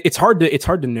don't have. It's hard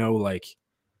to know like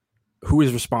who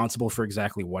is responsible for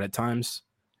exactly what at times,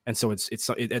 and so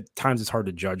at times it's hard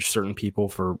to judge certain people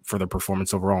for their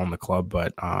performance overall in the club.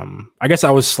 But I guess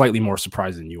I was slightly more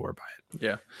surprised than you were by it.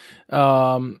 Yeah.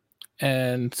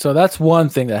 And so that's one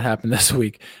thing that happened this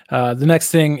week. The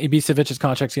next thing, Ibisevic's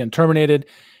contract's getting terminated.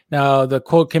 Now, the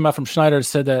quote came out from Schneider,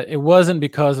 said that it wasn't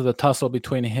because of the tussle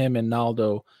between him and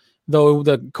Naldo, though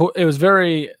it was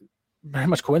very, very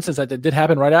much coincidence that it did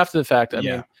happen right after the fact. I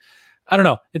mean, I don't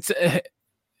know.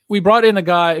 We brought in a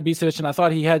guy, Ibisevic, and I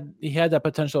thought he had that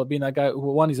potential of being that guy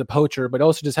who, one, he's a poacher, but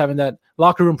also just having that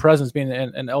locker room presence, being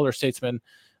an elder statesman.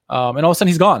 And all of a sudden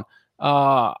he's gone.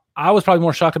 I was probably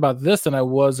more shocked about this than I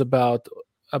was about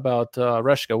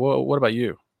Reshka. What about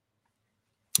you?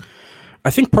 I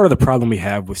think part of the problem we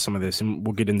have with some of this, and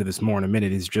we'll get into this more in a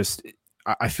minute, is just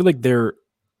I feel like there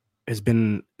has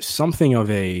been something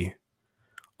of a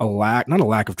lack, not a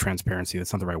lack of transparency,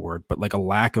 that's not the right word, but like a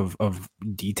lack of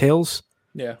details.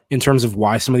 Yeah. In terms of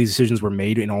why some of these decisions were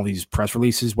made in all these press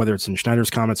releases, whether it's in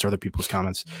Schneider's comments or other people's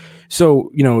comments.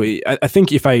 So, I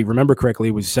think if I remember correctly,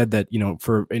 it was said that,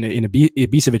 for in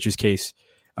Ibisevic's case,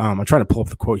 I'm trying to pull up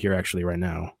the quote here actually right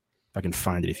now. If I can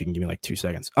find it, if you can give me like 2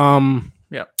 seconds.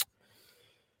 Yeah.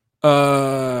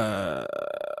 How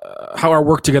our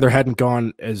work together hadn't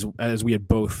gone as we had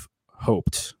both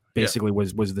hoped, basically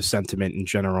was the sentiment in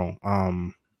general.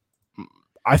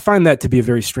 I find that to be a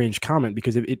very strange comment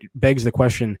because it begs the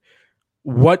question: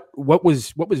 what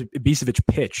was Ibisevic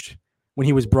pitched when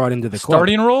he was brought into the club?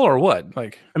 Starting role or what?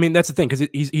 Like, I mean, that's the thing, because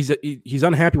he's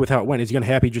unhappy with how it went. Is he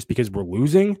unhappy just because we're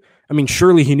losing? I mean,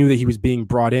 surely he knew that he was being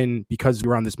brought in because we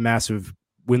were on this massive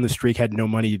win the streak, had no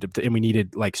money and we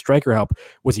needed like striker help.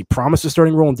 Was he promised a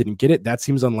starting role and didn't get it? That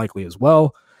seems unlikely as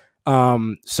well.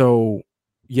 So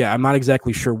yeah, I'm not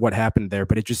exactly sure what happened there,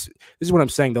 but this is what I'm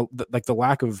saying. The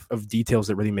lack of details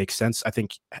that really make sense, I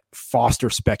think, foster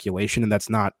speculation, and that's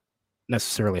not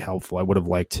necessarily helpful. I would have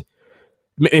liked,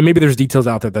 and maybe there's details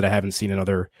out there that I haven't seen in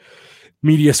other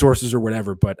media sources or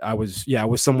whatever, but I was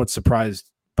somewhat surprised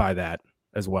by that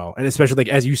as well. And especially, like,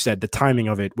 as you said, the timing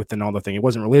of it with the Naldo thing, it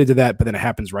wasn't related to that, but then it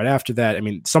happens right after that. I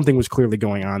mean, something was clearly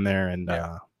going on there, and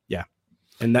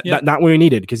And not what we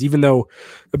needed, because even though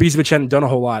Ibisevic hadn't done a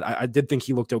whole lot, I did think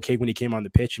he looked okay when he came on the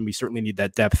pitch, and we certainly need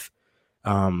that depth,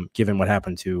 given what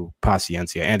happened to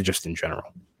Paciencia and just in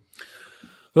general.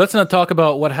 Let's not talk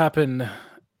about what happened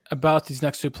about these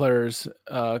next two players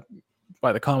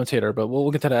by the commentator, but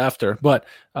we'll get to that after. But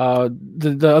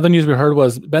the other news we heard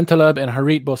was Bentaleb and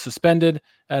Harit both suspended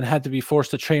and had to be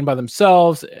forced to train by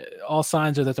themselves. All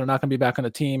signs are that they're not going to be back on the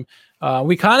team.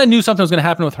 We kind of knew something was going to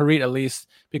happen with Harit, at least,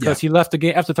 because he left the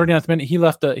game after 39th minute. He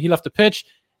left the pitch,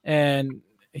 and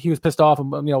he was pissed off, and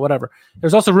whatever.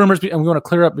 There's also rumors, and we want to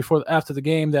clear up after the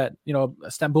game, that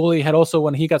Stambouli had also,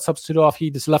 when he got substituted off, he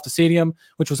just left the stadium,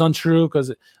 which was untrue,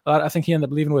 because I think he ended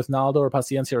up leaving with Naldo or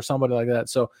Paciencia or somebody like that.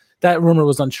 So that rumor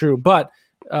was untrue. But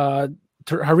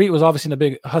Harit was obviously in a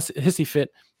big hissy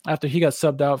fit after he got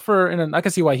subbed out and I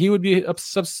can see why he would be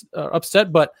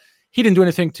upset, but he didn't do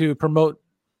anything to promote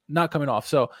not coming off.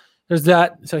 So there's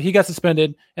that. So he got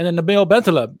suspended, and then Nabil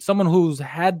Bentaleb, someone who's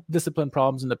had discipline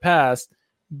problems in the past,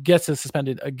 gets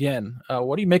suspended again.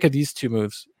 What do you make of these two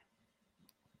moves?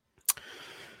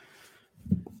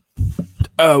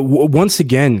 Once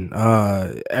again,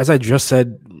 as I just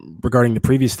said regarding the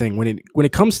previous thing, when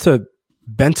it comes to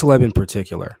Bentaleb in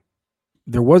particular,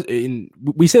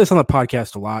 we say this on the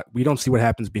podcast a lot. We don't see what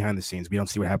happens behind the scenes. We don't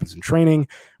see what happens in training.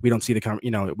 We don't see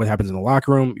what happens in the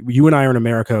locker room. You and I are in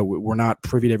America. We're not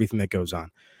privy to everything that goes on.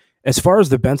 As far as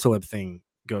the Bentaleb thing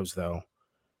goes, though,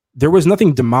 there was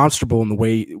nothing demonstrable in the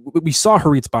way we saw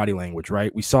Harit's body language,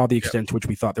 right? We saw the extent to which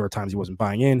we thought there were times he wasn't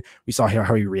buying in. We saw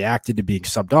how he reacted to being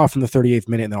subbed off in the 38th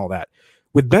minute and all that.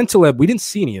 With Bentaleb, we didn't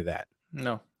see any of that.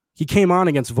 No. He came on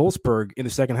against Wolfsburg in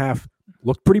the second half,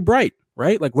 looked pretty bright,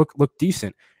 right? Like looked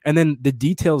decent. And then the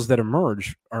details that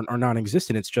emerge are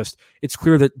non-existent. It's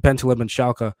clear that Bentaleb and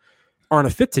Schalke aren't a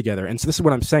fit together. And so this is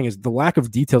what I'm saying is the lack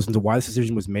of details into why this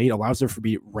decision was made allows there to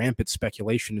be rampant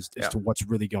speculation as to what's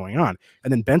really going on.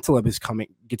 And then Bentaleb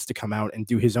gets to come out and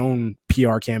do his own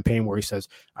PR campaign where he says,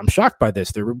 I'm shocked by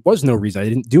this. There was no reason. I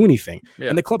didn't do anything. Yeah.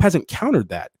 And the club hasn't countered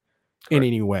that in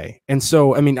any way. And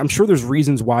so, I mean, I'm sure there's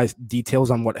reasons why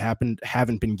details on what happened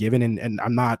haven't been given. And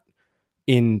I'm not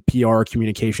in PR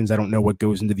communications. I don't know what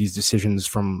goes into these decisions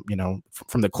from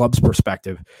the club's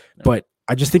perspective, but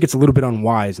I just think it's a little bit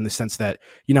unwise in the sense that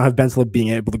have Bentaleb being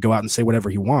able to go out and say whatever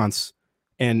he wants,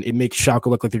 and it makes Schalke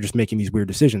look like they're just making these weird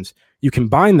decisions. You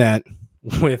combine that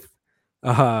with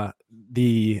I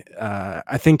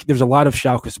think there's a lot of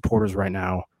Schalke supporters right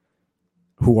now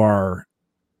who are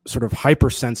sort of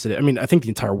hypersensitive. I mean, I think the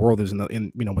entire world is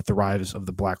with the rise of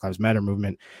the Black Lives Matter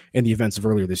movement and the events of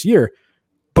earlier this year,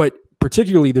 but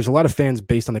particularly there's a lot of fans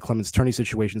based on the Clemens Turney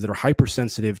situations that are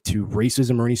hypersensitive to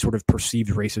racism or any sort of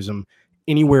perceived racism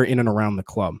anywhere in and around the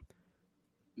club.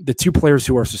 The two players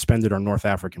who are suspended are North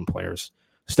African players.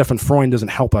 Stefan Freund doesn't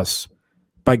help us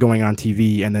by going on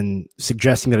TV and then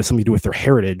suggesting that it's something to do with their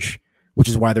heritage, which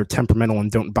is why they're temperamental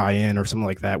and don't buy in or something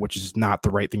like that, which is not the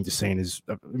right thing to say and is,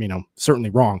 certainly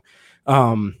wrong.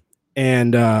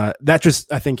 And that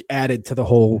just, I think, added to the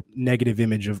whole negative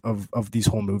image of these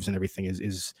whole moves and everything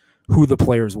is who the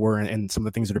players were and some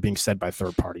of the things that are being said by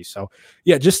third parties. So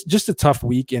yeah, just a tough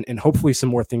week and hopefully some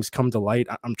more things come to light.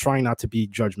 I'm trying not to be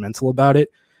judgmental about it.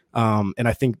 And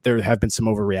I think there have been some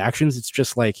overreactions. It's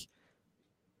just like,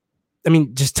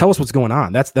 just tell us what's going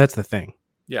on. That's the thing.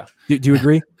 Yeah. Do you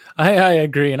agree? I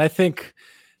agree. And I think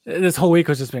this whole week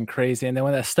has just been crazy. And then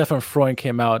when that Stefan Freund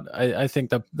came out, I think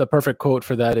the perfect quote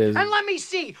for that is, and let me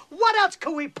see, what else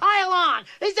could we pile on?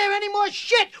 Is there any more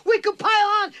shit we could pile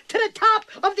on to the top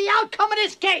of the outcome of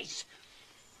this case?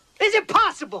 Is it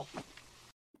possible?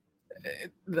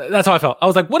 That's how I felt. I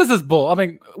was like, what is this bull? I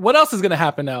mean, what else is going to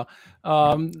happen now?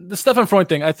 The Stefan Freund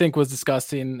thing, I think, was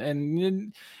disgusting.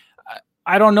 And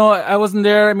I don't know. I wasn't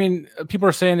there. I mean, people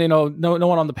are saying, no one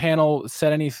on the panel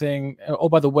said anything. Oh,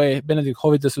 by the way, Benedikt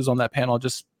Höwedes was on that panel.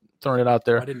 Just throwing it out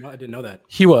there. I didn't know that.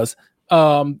 He was.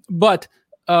 But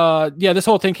this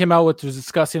whole thing came out, which was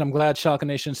disgusting. I'm glad Schalke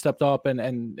Nation stepped up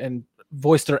and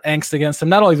voiced their angst against him.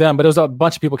 Not only them, but it was a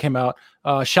bunch of people came out.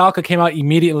 Schalke came out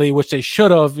immediately, which they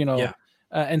should have,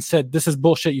 and said, this is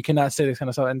bullshit. You cannot say this kind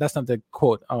of stuff. And that's not the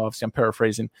quote. Obviously, I'm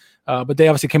paraphrasing. But they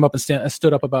obviously came up and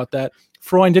stood up about that.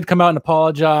 Freund did come out and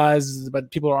apologize, but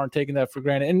people aren't taking that for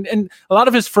granted. And a lot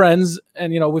of his friends,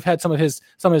 and we've had some of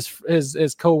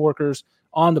his co-workers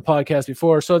on the podcast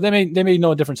before, so they may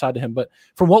know a different side to him. But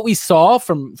from what we saw,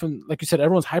 from like you said,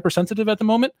 everyone's hypersensitive at the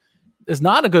moment. Is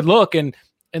not a good look, and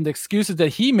the excuses that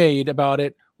he made about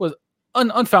it was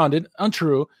unfounded,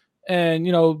 untrue, and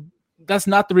that's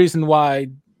not the reason why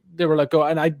they were let go.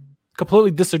 And I completely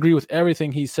disagree with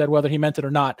everything he said, whether he meant it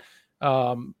or not.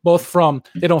 Both from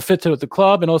they don't fit to the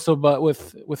club and also but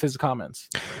with his comments.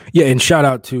 Yeah, and shout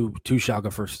out to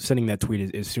Schalke for sending that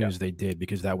tweet as soon as they did,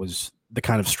 because that was the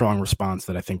kind of strong response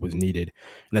that I think was needed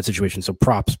in that situation. So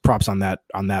props on that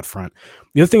front.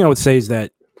 The other thing I would say is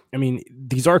that,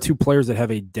 these are two players that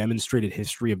have a demonstrated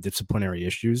history of disciplinary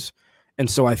issues. And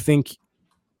so I think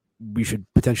we should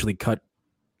potentially cut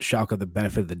Schalke the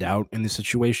benefit of the doubt in this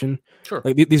situation. Sure.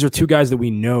 Like these are two guys that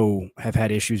we know have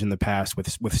had issues in the past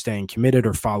with staying committed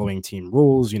or following team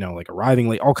rules, like arriving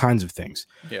late, all kinds of things.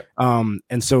 Yeah.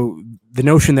 And so the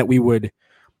notion that we would,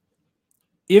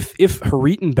 if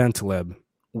Harit and Bentaleb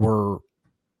were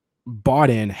bought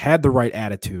in, had the right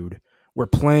attitude, were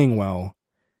playing well,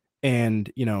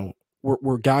 and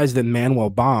were guys that Manuel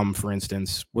Baum, for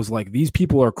instance, was like, these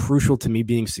people are crucial to me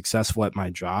being successful at my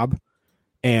job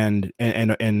and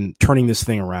turning this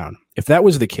thing around. If that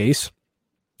was the case,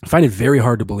 I find it very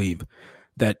hard to believe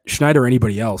that Schneider or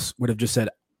anybody else would have just said,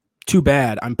 too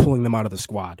bad, I'm pulling them out of the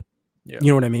squad. Yeah. You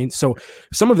know what I mean? So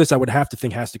some of this I would have to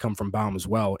think has to come from Baum as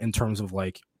well, in terms of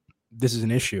like, this is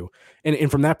an issue. And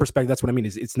from that perspective, that's what I mean,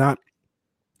 is it's not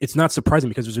surprising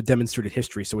because there's a demonstrated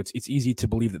history. So it's easy to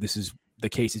believe that this is the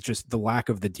case. It's just the lack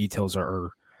of the details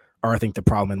are I think the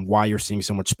problem, and why you're seeing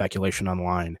so much speculation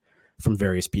online from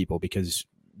various people, because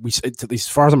at least as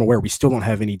far as I'm aware, we still don't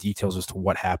have any details as to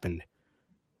what happened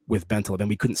with Bentaleb, and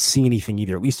we couldn't see anything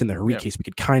either. At least in the Harit case, we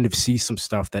could kind of see some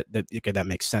stuff that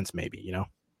makes sense, maybe, you know?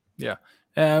 Yeah.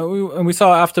 And we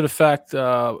saw after the fact,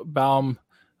 Baum,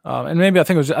 and maybe I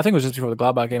think it was just before the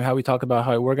Gladbach game, how we talked about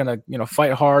how we're gonna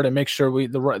fight hard and make sure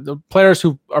the players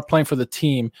who are playing for the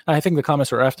team. I think the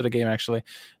comments were after the game actually.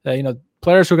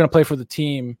 Players who are gonna play for the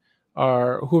team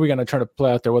are who are we gonna try to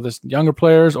play out there, whether it's younger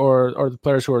players or the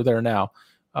players who are there now.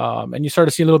 And you start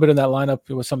to see a little bit in that lineup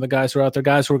with some of the guys who are out there,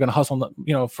 guys who are gonna hustle,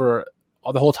 for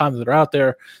the whole time that they're out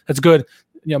there. That's good.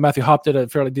 Matthew Hopp did a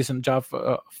fairly decent job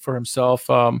for himself.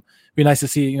 Be nice to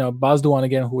see, Bozdogan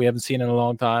again, who we haven't seen in a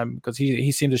long time, because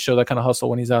he seemed to show that kind of hustle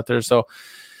when he's out there. So,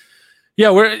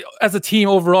 yeah, we're as a team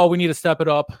overall, we need to step it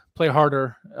up, play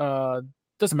harder.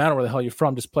 Doesn't matter where the hell you're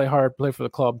from, just play hard, play for the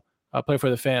club, play for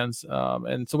the fans.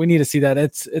 And so we need to see that.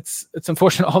 It's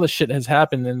unfortunate all this shit has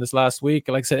happened in this last week.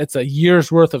 Like I said, it's a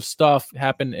year's worth of stuff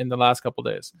happened in the last couple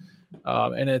of days,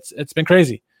 and it's been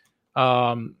crazy.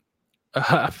 I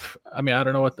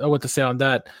don't know what to say on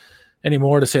that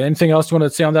anymore. To say anything else you want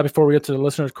to say on that before we get to the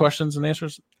listeners' questions and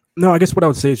answers? No, I guess what I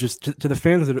would say is just to the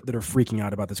fans that are freaking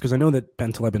out about this, because I know that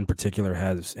Bentaleb in particular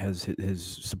has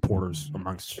his supporters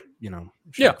amongst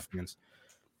fans.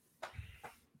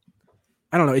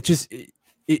 I don't know. It just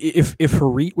if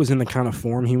Harit was in the kind of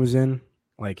form he was in,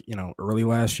 like early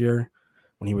last year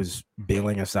when he was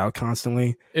bailing us out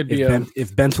constantly,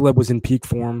 if Bentaleb was in peak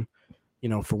form,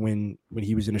 for when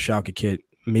he was in a Schalke kit,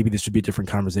 maybe this would be a different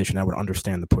conversation. I would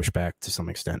understand the pushback to some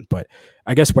extent, but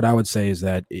I guess what I would say is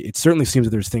that it certainly seems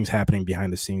that there's things happening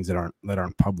behind the scenes that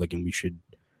aren't public, and we should,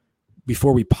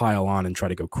 before we pile on and try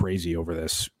to go crazy over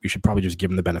this, we should probably just give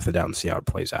them the benefit of the doubt and see how it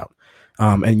plays out.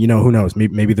 And who knows?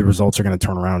 Maybe the results are going to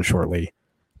turn around shortly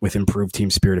with improved team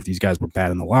spirit if these guys were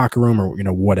bad in the locker room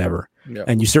or whatever. Yeah.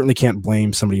 And you certainly can't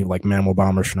blame somebody like Manuel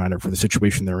Baum or Schneider for the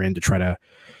situation they're in to try to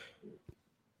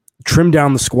trim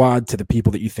down the squad to the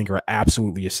people that you think are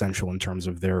absolutely essential in terms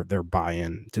of their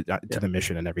buy-in to the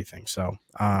mission and everything. So,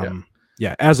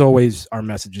 as always, our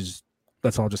message is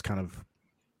let's all just kind of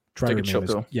try to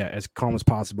remain as calm as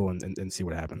possible and see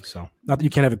what happens. So, not that you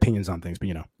can't have opinions on things, but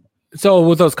So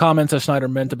with those comments that Schneider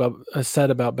said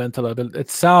about Bentaleb,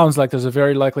 it sounds like there's a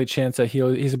very likely chance that he's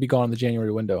going to be gone in the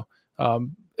January window.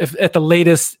 If at the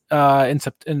latest in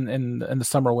the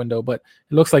summer window, but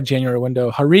it looks like January window.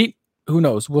 Harit, who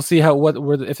knows? We'll see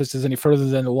if this is any further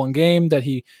than the one game that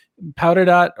he pouted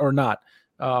at or not.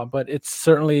 But it's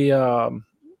certainly,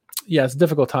 it's a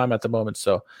difficult time at the moment.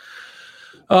 So,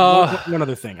 one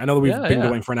other thing. I know that we've been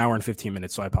going for an hour and 15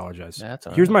 minutes, so I apologize. That's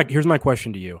all Here's my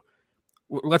question to you.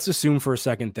 Let's assume for a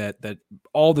second that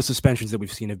all the suspensions that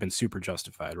we've seen have been super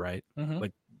justified, right? Mm-hmm.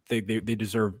 Like they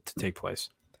deserve to take place.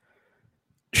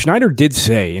 Schneider did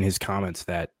say in his comments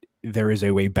that there is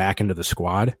a way back into the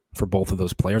squad for both of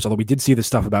those players. Although we did see the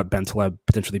stuff about Bentaleb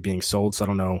potentially being sold, so I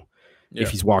don't know if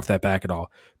he's walked that back at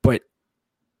all. But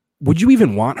would you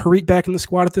even want Harit back in the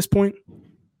squad at this point?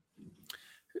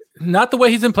 Not the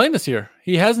way he's been playing this year.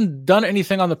 He hasn't done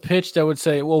anything on the pitch that would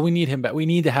say, well, we need him back. We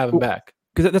need to have him back.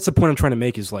 Because that's the point I'm trying to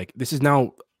make is like, this is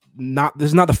not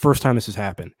the first time this has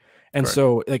happened. And Correct.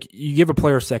 So like you give a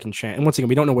player a second chance. And once again,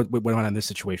 we don't know what went on in this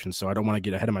situation. So I don't want to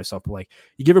get ahead of myself, but like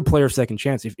you give a player a second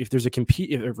chance. If there's a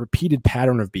repeated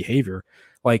pattern of behavior,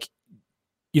 like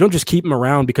you don't just keep him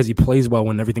around because he plays well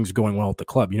when everything's going well at the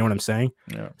club. You know what I'm saying?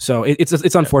 Yeah. So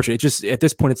it's unfortunate. It's just at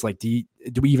this point, it's like, do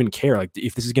we even care? Like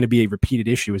if this is going to be a repeated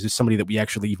issue, is this somebody that we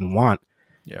actually even want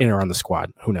in or on the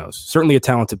squad? Who knows? Certainly a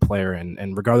talented player.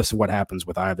 And regardless of what happens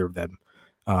with either of them,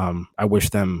 I wish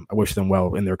them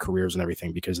well in their careers and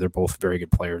everything, because they're both very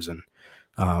good players, and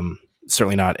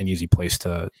certainly not an easy place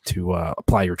to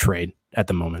apply your trade at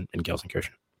the moment in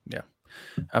Gelsenkirchen. Yeah,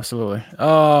 absolutely.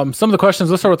 Some of the questions.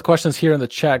 Let's start with the questions here in the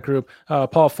chat group.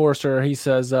 Paul Forster, he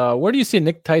says, "Where do you see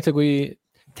Nick Tategui,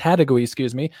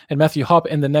 and Matthew Hopp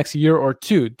in the next year or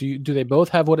two? Do they both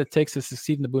have what it takes to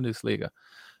succeed in the Bundesliga?"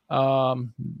 You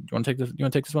want to take this? You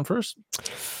want to take this one first?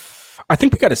 I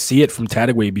think we got to see it from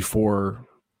Tategui before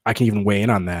I can even weigh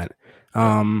in on that.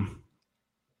 I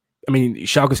mean,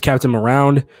 Schalke's kept him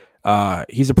around.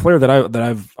 He's a player that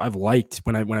I've liked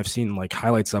when I've seen like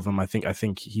highlights of him. I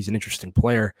think he's an interesting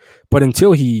player. But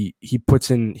until he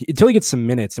gets some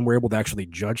minutes and we're able to actually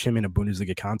judge him in a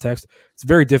Bundesliga context, it's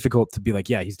very difficult to be like,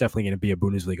 yeah, he's definitely going to be a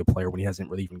Bundesliga player when he hasn't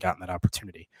really even gotten that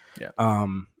opportunity. Yeah.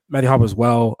 Matthew Hopp as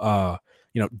well.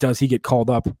 Does he get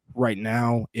called up right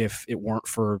now if it weren't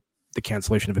for the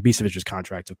cancellation of Ibisevic's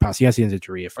contract, of Paciensia's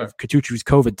injury, if Katuchu's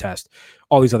COVID test,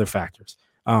 all these other factors?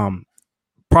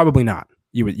 Probably not,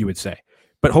 you would say.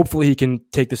 But hopefully he can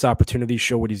take this opportunity,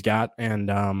 show what he's got, and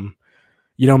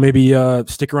maybe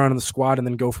stick around in the squad and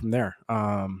then go from there.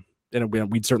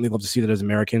 And we'd certainly love to see that as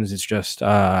Americans. It's just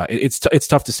it's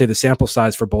tough to say. The sample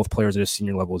size for both players at a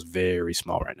senior level is very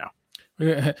small right now.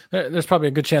 There's probably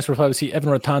a good chance we'll probably see Evan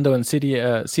Rotondo and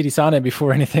Sidi Sane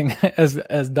before anything as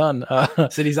done.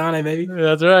 Sidi Sane, maybe.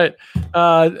 That's right.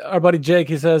 Our buddy Jake,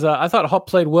 he says, I thought Hupp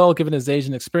played well given his age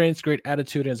and experience, great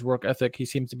attitude and his work ethic. He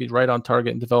seems to be right on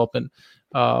target in development.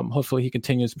 Hopefully he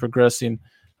continues progressing.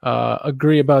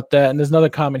 Agree about that. And there's another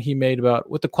comment he made about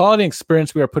with the quality and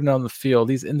experience we are putting on the field,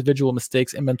 these individual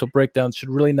mistakes and mental breakdowns should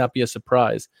really not be a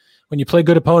surprise. When you play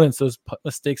good opponents, those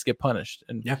mistakes get punished.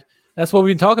 And that's what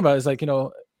we've been talking about is like,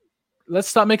 let's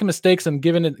stop making mistakes and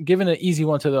giving an easy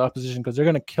one to the opposition because they're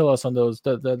going to kill us on those.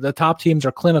 The top teams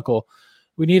are clinical.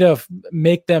 We need to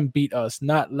make them beat us,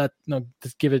 not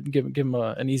just give them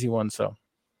an easy one. So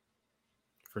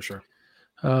for sure.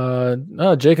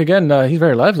 Jake again, he's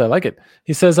very lively. I like it.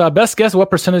 He says, best guess what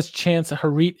percentage chance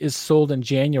Harit is sold in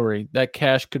January? That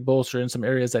cash could bolster in some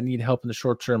areas that need help in the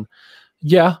short term.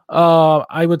 Yeah,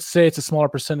 I would say it's a smaller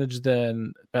percentage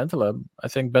than Bentaleb. I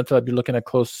think Bentaleb,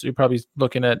 you're probably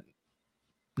looking at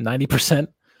 90%,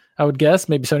 I would guess,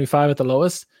 maybe 75 at the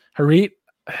lowest. Harit,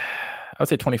 I would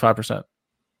say 25%.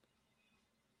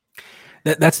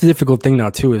 That's the difficult thing now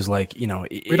too, is like, we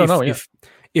don't know. If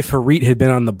Harit had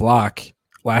been on the block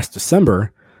last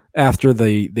December after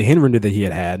the Hinrender that he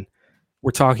had, we're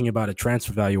talking about a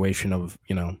transfer valuation of,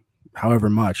 however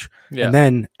much. Yeah. And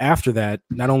then after that,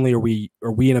 not only are we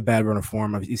in a bad run of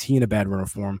form, is he in a bad run of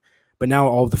form, but now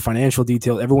all of the financial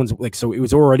details, everyone's like, so it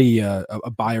was already a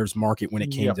buyer's market when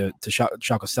it came to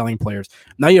Schalke selling players.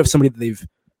 Now you have somebody that they've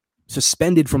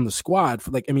suspended from the squad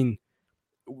for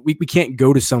we can't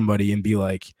go to somebody and be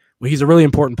like, well, he's a really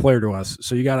important player to us,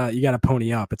 so you gotta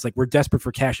pony up. It's like we're desperate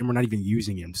for cash and we're not even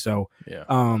using him. So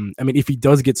if he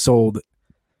does get sold,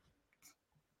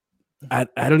 I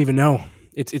don't even know.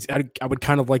 I would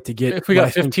kind of like to get, if we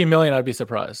got 15 million, I'd be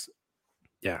surprised.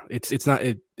 Yeah,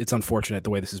 it's unfortunate the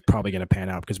way this is probably going to pan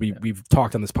out because we've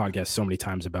talked on this podcast so many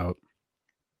times about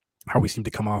how we seem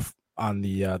to come off on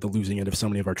the losing end of so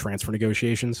many of our transfer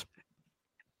negotiations.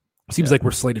 Seems like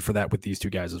we're slated for that with these two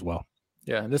guys as well.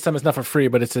 Yeah, this time it's not for free,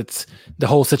 but it's the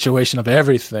whole situation of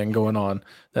everything going on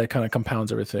that kind of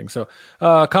compounds everything. So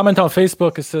comment on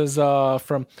Facebook, it says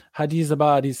from Hadiz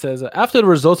Abad, he says, after the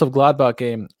results of Gladbach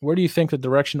game, where do you think the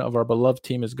direction of our beloved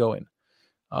team is going?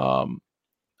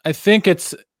 I think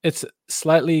it's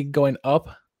slightly going up,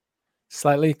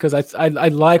 because I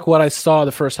like what I saw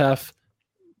the first half,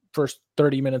 first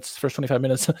 30 minutes, first 25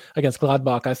 minutes against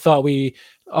Gladbach. I thought we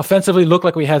offensively looked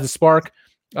like we had the spark.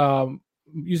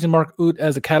 Using Mark Uth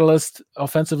as a catalyst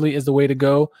offensively is the way to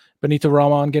go. Benito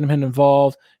Raman, get him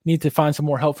involved. Need to find some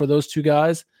more help for those two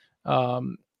guys.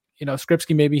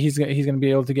 Skripski, maybe he's going to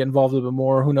be able to get involved a little bit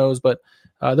more. Who knows? But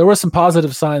there were some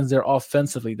positive signs there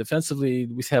offensively. Defensively,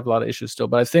 we have a lot of issues still.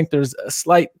 But I think there's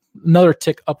another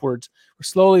tick upwards. We're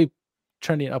slowly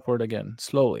trending upward again.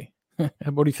 Slowly.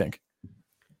 What do you think?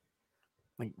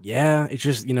 It's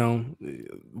just,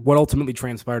 what ultimately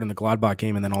transpired in the Gladbach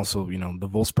game and then also, the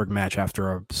Wolfsburg match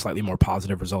after a slightly more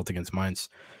positive result against Mainz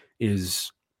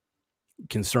is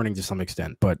concerning to some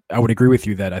extent. But I would agree with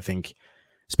you that I think,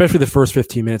 especially the first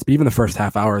 15 minutes, but even the first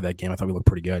half hour of that game, I thought we looked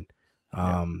pretty good.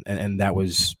 And that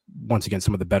was, once again,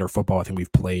 some of the better football I think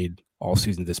we've played all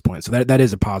season at this point. So that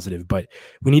is a positive. But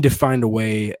we need to find a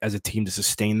way as a team to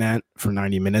sustain that for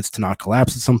 90 minutes, to not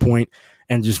collapse at some point,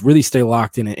 and just really stay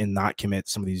locked in and not commit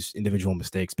some of these individual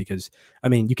mistakes. Because,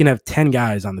 you can have 10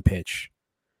 guys on the pitch,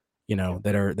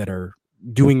 that are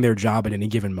doing their job at any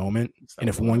given moment. And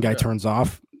if one guy turns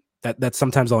off, that's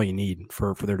sometimes all you need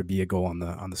for there to be a goal on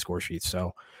the score sheet.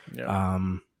 So,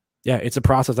 it's a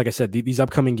process. Like I said, these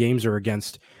upcoming games are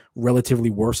against relatively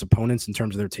worse opponents in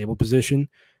terms of their table position.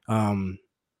 Now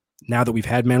that we've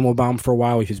had Manuel Baum for a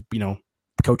while, he's,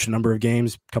 coached a number of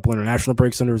games, a couple international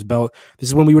breaks under his belt. This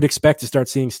is when we would expect to start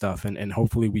seeing stuff, and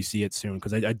hopefully we see it soon.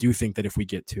 Because I do think that if we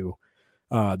get to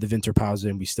the Winterpause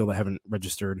and we still haven't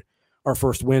registered our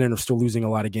first win and are still losing a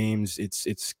lot of games,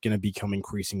 it's going to become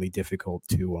increasingly difficult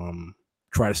to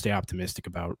try to stay optimistic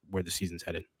about where the season's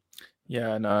headed.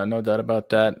 Yeah, no doubt about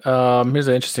that. Here's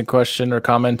an interesting question or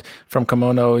comment from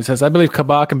Kimono. He says, I believe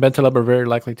Kabak and Bentaleb are very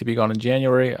likely to be gone in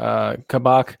January.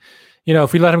 Kabak,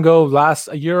 if we let him go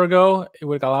a year ago, it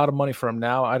would have got a lot of money for him.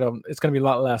 Now, it's going to be a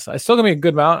lot less. It's still going to be a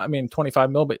good amount.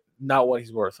 25 mil, but not what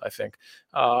he's worth, I think.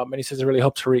 And he says it really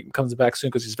hopes Harit comes back soon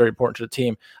because he's very important to the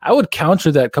team. I would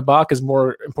counter that Kabak is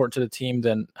more important to the team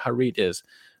than Harit is.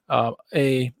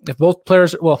 If both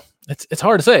players, it's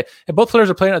hard to say. If both players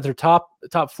are playing at their top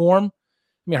form,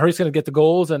 mean, Hurry's going to get the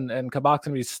goals, and Kabak's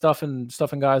going to be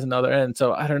stuffing guys on the other end.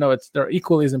 So I don't know. They're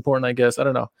equally as important, I guess. I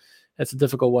don't know. It's a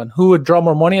difficult one. Who would draw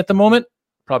more money at the moment?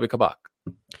 Probably Kabak,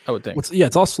 I would think.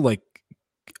 It's also like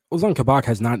Ozan Kabak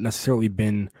has not necessarily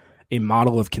been a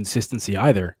model of consistency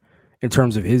either in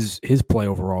terms of his play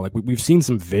overall. Like we've seen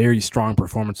some very strong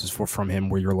performances from him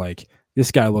where you're like,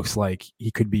 this guy looks like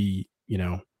he could be,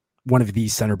 one of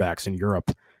these center backs in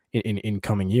Europe in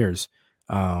coming years.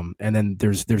 And then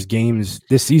there's games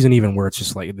this season even where it's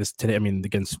just like this today. I mean,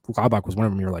 against Gladbach was one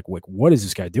of them. You're like, what is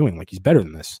this guy doing? Like, he's better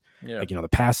than this. Yeah. Like, the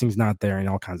passing's not there and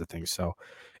all kinds of things. So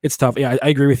it's tough. Yeah, I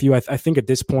agree with you. I think at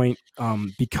this point,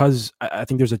 because I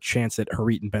think there's a chance that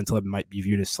Harit and Bentaleb might be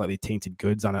viewed as slightly tainted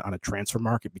goods on a transfer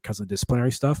market because of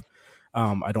disciplinary stuff.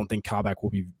 I don't think Kabak will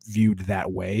be viewed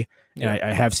that way. Yeah. And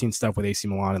I have seen stuff with AC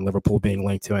Milan and Liverpool being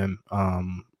linked to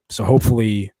him. So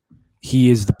hopefully he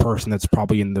is the person that's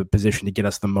probably in the position to get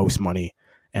us the most money.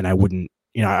 And I wouldn't,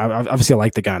 obviously I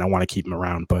like the guy and I want to keep him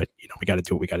around, but we got to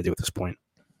do what we got to do at this point.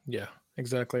 Yeah,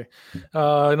 exactly.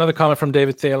 Another comment from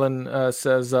David Thalen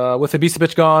says, with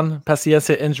Ibisevic gone,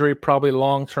 Pacienza injury, probably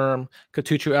long-term,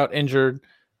 Katuchu out injured,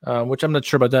 which I'm not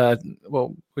sure about that.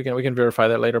 Well, we can verify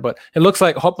that later, but it looks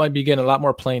like Hopp might be getting a lot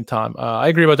more playing time. I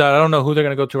agree about that. I don't know who they're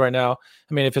going to go to right now.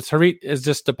 I mean, if it's Harit is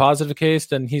just a positive case,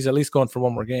 then he's at least going for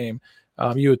one more game.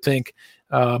 You would think.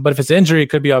 But if it's injury, it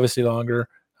could be obviously longer.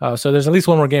 So there's at least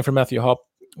one more game for Matthew Hopp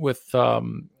with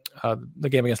the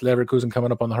game against Leverkusen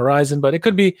coming up on the horizon. But it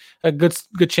could be a good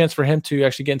chance for him to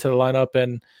actually get into the lineup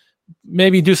and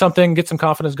maybe do something, get some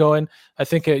confidence going. I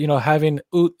think, having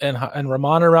Ut and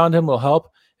Rahman around him will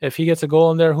help. If he gets a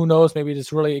goal in there, who knows? Maybe it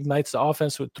just really ignites the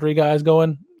offense with three guys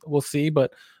going. We'll see.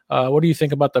 But what do you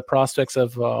think about the prospects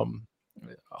of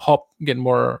Hopp getting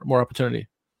more opportunity?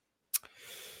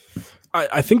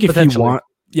 I think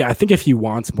if he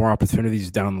wants more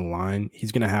opportunities down the line,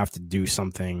 he's going to have to do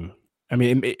something. I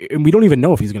mean, and we don't even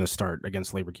know if he's going to start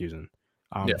against Leverkusen.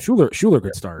 Schuler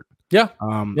could start. Yeah.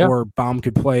 Or Baum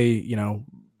could play,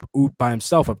 Ut by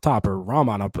himself up top or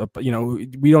Rahman up.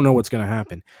 We don't know what's going to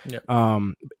happen. Yeah.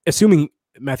 Assuming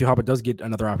Matthew Hoppe does get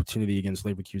another opportunity against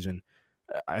Leverkusen,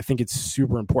 I think it's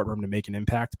super important for him to make an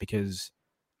impact because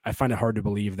I find it hard to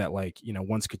believe that,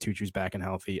 once Katuchu's back and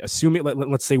healthy, assuming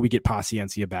let's say we get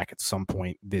Paciencia back at some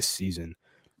point this season,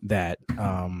 that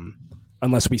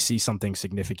unless we see something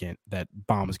significant, that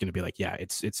Baum is going to be like, yeah,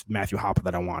 it's Matthew Hoppe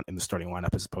that I want in the starting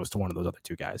lineup as opposed to one of those other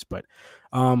two guys. But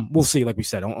we'll see. Like we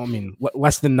said, I mean,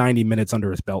 less than 90 minutes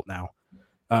under his belt now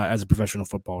as a professional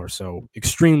footballer, so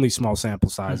extremely small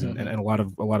sample size and a lot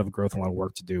of growth and a lot of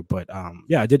work to do. But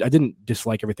I didn't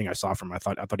dislike everything I saw from him.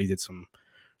 I thought he did some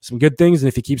good things, and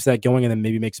if he keeps that going and then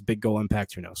maybe makes a big goal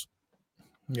impact, who knows?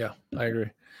 Yeah, I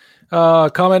agree.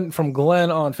 Comment from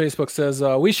Glenn on Facebook says,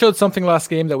 we showed something last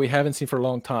game that we haven't seen for a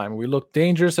long time. We looked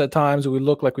dangerous at times. We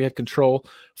looked like we had control.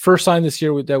 First sign this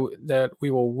year that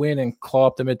we will win and claw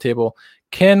up the mid-table.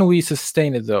 Can we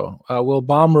sustain it, though? Will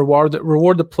Baum reward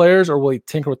the players, or will he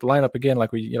tinker with the lineup again, like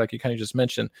you kind of just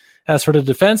mentioned? As for the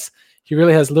defense, he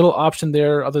really has little option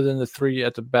there other than the three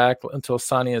at the back until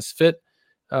Sani is fit.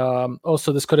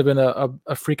 Also, this could have been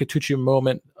a free Katuchu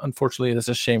moment. Unfortunately, that's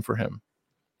a shame for him.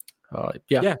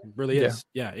 It really is.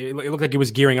 Yeah, it looked like he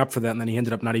was gearing up for that, and then he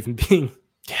ended up not even being.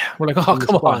 Yeah, we're like, oh,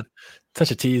 come on,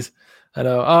 such a tease. I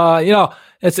know.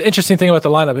 It's an interesting thing about the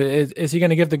lineup. Is he going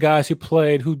to give the guys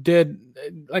who did,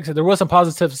 like I said, there was some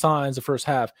positive signs the first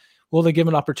half. Will they give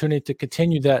an opportunity to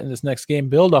continue that in this next game,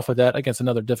 build off of that against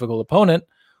another difficult opponent,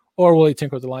 or will he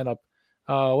tinker with the lineup?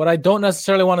 What I don't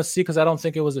necessarily want to see, because I don't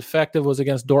think it was effective, was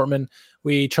against Dortmund.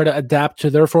 We tried to adapt to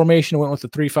their formation, went with the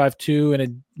 3-5-2, and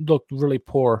it looked really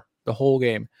poor the whole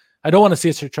game. I don't want to see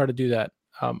us try to do that.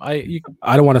 I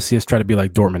don't want to see us try to be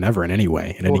like Dortmund ever in any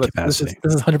way, in any capacity.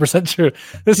 This is 100% true.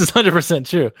 This is 100%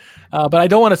 true. But I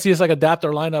don't want to see us adapt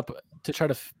our lineup to try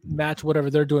to match whatever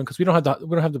they're doing, because we don't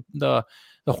have the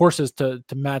horses to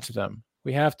match them.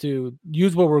 We have to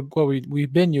use what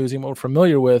we've been using, what we're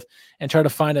familiar with, and try to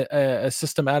find a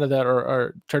system out of that,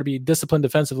 or try to be disciplined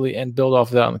defensively and build off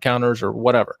of that on the counters or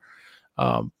whatever.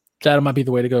 That might be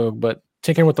the way to go. But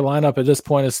tinkering with the lineup at this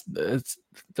point it's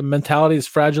the mentality is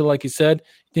fragile, like you said.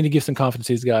 You need to give some confidence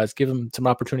to these guys, give them some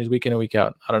opportunities week in and week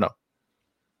out. I don't know.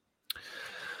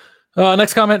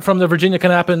 Next comment from the Virginia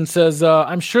Canapin says,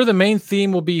 I'm sure the main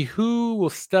theme will be who will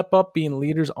step up being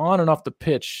leaders on and off the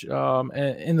pitch, and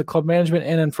in the club management,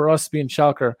 and then for us being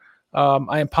Schalke.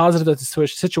 I am positive that the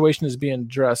situation is being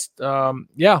addressed.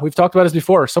 We've talked about this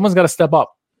before. Someone's got to step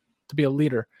up to be a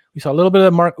leader. We saw a little bit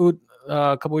of Mark Ut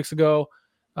a couple weeks ago.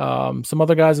 Some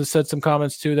other guys have said some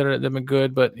comments too that have been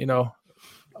good, but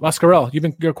Mascarell,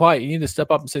 you're quiet. You need to step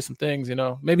up and say some things.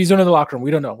 Maybe he's doing it in the locker room.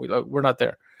 We don't know. We're not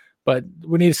there, but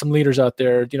we need some leaders out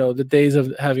there. The days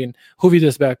of having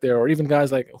Huvidas back there, or even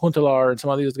guys like Huntelaar and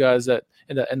some of these guys that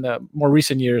in the more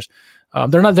recent years,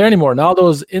 they're not there anymore.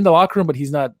 Naldo's in the locker room, but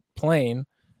he's not playing.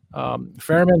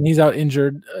 Fairman, he's out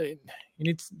injured. You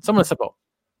need someone to step up.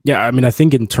 Yeah, I mean, I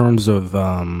think in terms of,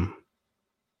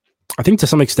 I think to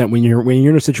some extent when you're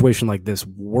in a situation like this,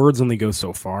 words only go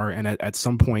so far, and at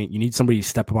some point you need somebody to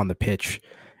step up on the pitch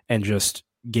and just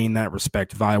gain that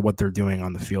respect via what they're doing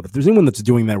on the field. If there's anyone that's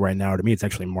doing that right now, to me, it's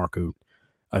actually Mark Uth,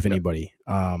 if anybody.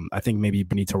 I think maybe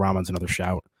Benito Raman's another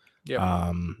shout. Yeah.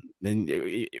 And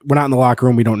we're not in the locker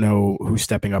room. We don't know who's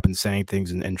stepping up and saying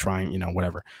things and trying,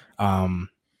 whatever.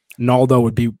 Naldo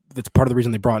would be, that's part of the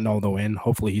reason they brought Naldo in.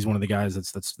 Hopefully he's one of the guys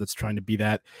that's trying to be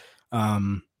that.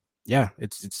 Yeah,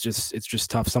 it's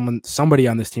just tough. Somebody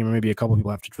on this team, or maybe a couple of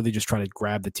people, have to really just try to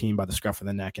grab the team by the scruff of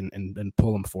the neck and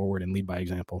pull them forward and lead by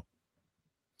example.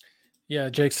 Yeah,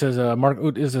 Jake says Mark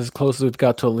Uth is as close as we've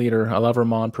got to a leader. I love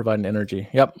Ramon providing energy.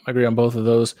 Yep, I agree on both of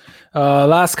those.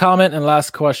 Last comment and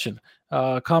last question.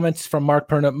 Comments from Mike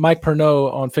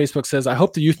Pernot on Facebook says, I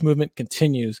hope the youth movement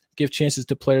continues. Give chances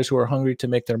to players who are hungry to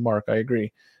make their mark. I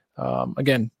agree.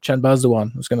 Again, Chan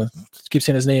Bazdawan. I was going to keep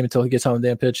saying his name until he gets on the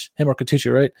damn pitch. Him or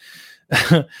Katucci, right?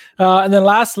 And then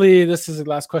lastly, this is the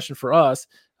last question for us.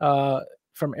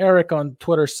 From Eric on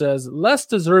Twitter says, less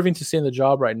deserving to stay in the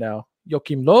job right now,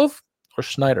 Joachim Löw or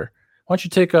Schneider? Why don't you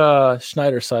take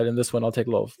Schneider's side in this one? I'll take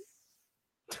Löw.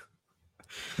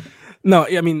 No,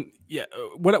 I mean, yeah.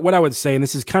 What I would say, and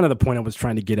this is kind of the point I was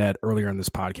trying to get at earlier in this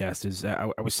podcast, is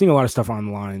I was seeing a lot of stuff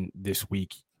online this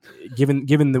week. Given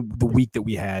the week that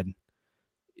we had,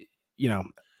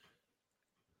 in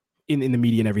the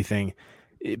media and everything,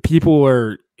 people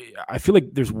are. I feel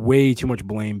like there's way too much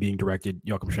blame being directed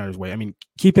Joachim Schneider's way. I mean,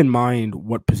 keep in mind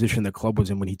what position the club was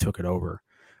in when he took it over,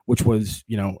 which was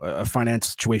a financial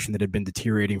situation that had been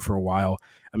deteriorating for a while.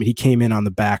 I mean, he came in on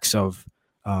the backs of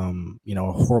a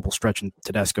horrible stretch in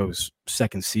Tedesco's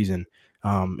second season.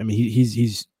 I mean,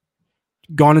 he's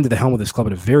gone into the helm of this club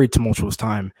at a very tumultuous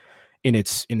time in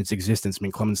its existence. I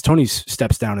mean, Clemens Toney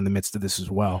steps down in the midst of this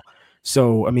as well.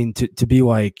 So, I mean, to be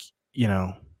like,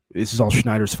 this is all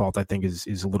Schneider's fault, I think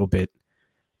is a little bit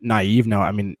naive. Now,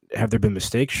 I mean, have there been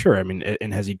mistakes? Sure. I mean,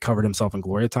 and has he covered himself in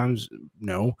glory at times?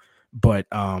 No. But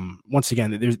once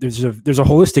again, there's a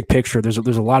holistic picture. There's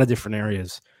a lot of different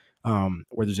areas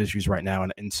where there's issues right now.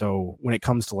 And so when it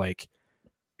comes to like,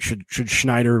 should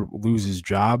Schneider lose his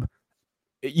job?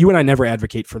 You and I never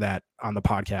advocate for that on the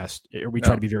podcast. We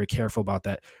try to be very careful about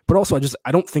that. But also,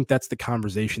 I don't think that's the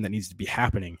conversation that needs to be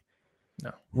happening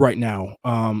right now.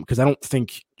 Because I don't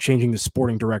think changing the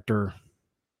sporting director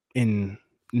in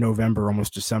November,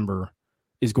 almost December,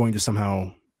 is going to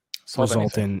somehow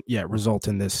result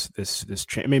in this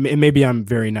change. I mean, maybe I'm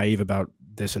very naive about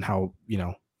this and how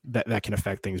that can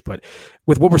affect things, but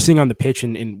with what we're seeing on the pitch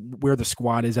and where the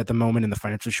squad is at the moment and the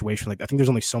financial situation, like I think there's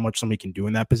only so much somebody can do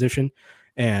in that position.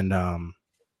 And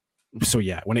so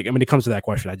yeah, when it comes to that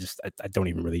question, I don't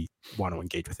even really want to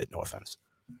engage with it. No offense.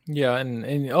 Yeah,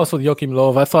 and also Joachim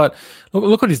Löw, I thought,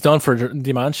 look what he's done for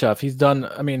Die Mannschaft. He's done,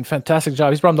 I mean, fantastic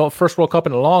job. He's brought them the first World Cup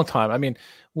in a long time. I mean,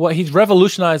 he's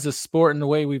revolutionized the sport in the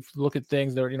way we've looked at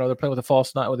things. They're playing with a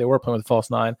false nine. Well, they were playing with a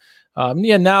false nine.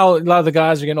 Now a lot of the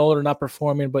guys are getting older, not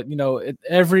performing. But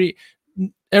every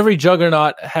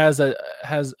juggernaut has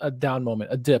a down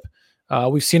moment, a dip.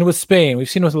 We've seen it with Spain. We've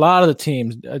seen it with a lot of the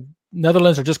teams.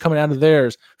 Netherlands are just coming out of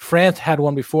theirs. France had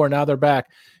one before. Now they're back.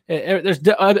 There's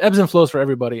ebbs and flows for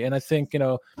everybody, and I think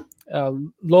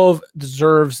Löw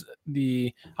deserves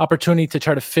the opportunity to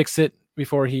try to fix it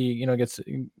before he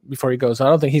goes. I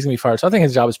don't think he's gonna be fired, so I think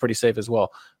his job is pretty safe as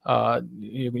well.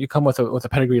 You come with a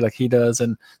pedigree like he does,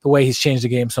 and the way he's changed the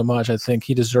game so much, I think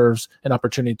he deserves an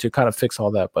opportunity to kind of fix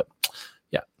all that. But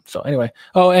yeah. So anyway,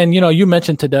 and you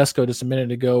mentioned Tedesco just a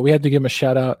minute ago. We had to give him a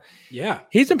shout out. Yeah,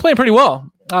 he's been playing pretty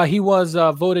well. He was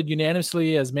voted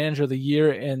unanimously as manager of the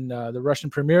year in the Russian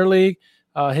Premier League.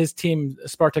 His team,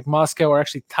 Spartak Moscow, are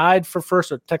actually tied for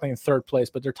first, or technically in third place,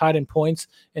 but they're tied in points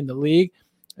in the league.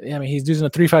 I mean, he's using a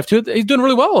 3-5-2. He's doing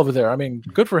really well over there. I mean,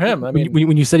 good for him. I mean,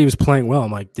 when you said he was playing well,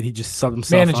 I'm like, did he just sub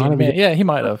himself on? Yeah, he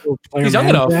might have. He's young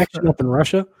enough. Up in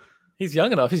Russia, he's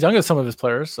young enough. He's younger than some of his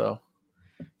players. So,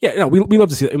 yeah, no, we love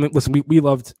to see it. I mean, listen, we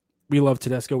loved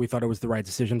Tedesco. We thought it was the right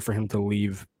decision for him to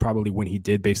leave probably when he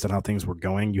did, based on how things were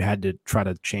going. You had to try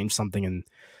to change something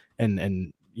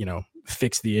and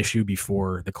fix the issue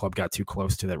before the club got too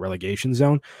close to that relegation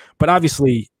zone. But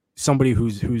obviously, somebody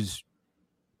whose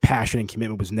passion and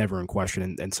commitment was never in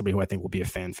question, and somebody who I think will be a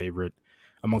fan favorite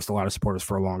amongst a lot of supporters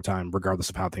for a long time, regardless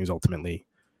of how things ultimately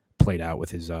played out with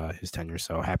his tenure.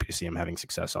 So happy to see him having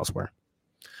success elsewhere.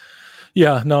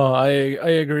 Yeah, no, I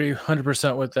agree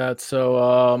 100% with that.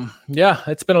 So, yeah,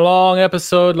 it's been a long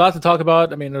episode. A lot to talk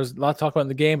about. I mean, there's a lot to talk about in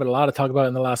the game, but a lot to talk about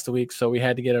in the last week. So we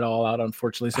had to get it all out,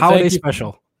 unfortunately. So Holiday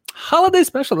special. Holiday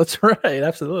special. That's right.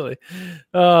 Absolutely.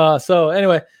 So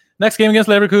anyway, next game against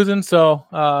Leverkusen. So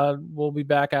we'll be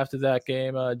back after that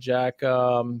game. Jack,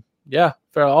 yeah,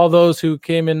 for all those who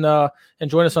came in and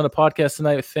joined us on the podcast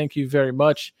tonight, thank you very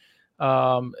much.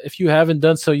 If you haven't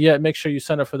done so yet, make sure you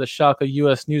sign up for the Schalke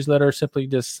US newsletter. Simply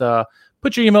just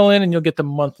put your email in and you'll get them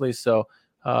monthly. So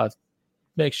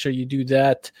make sure you do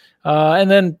that. And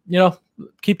then,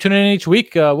 keep tuning in each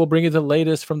week. We'll bring you the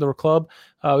latest from the club.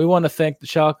 We want to thank the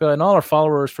Schalke and all our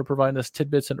followers for providing us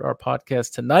tidbits in our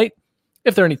podcast tonight.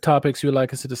 If there are any topics you would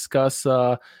like us to discuss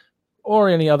or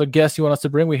any other guests you want us to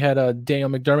bring, we had Daniel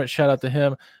McDermott. Shout out to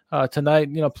him tonight.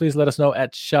 Please let us know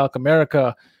at Schalke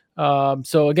America.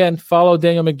 So again, follow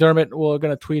Daniel McDermott. We're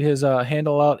going to tweet his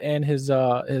handle out and his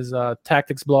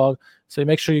tactics blog. So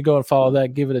make sure you go and follow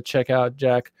that. Give it a check out,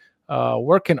 Jack.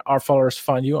 Where can our followers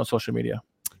find you on social media?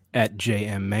 At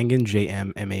JM Mangan,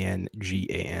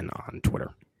 JMMangan on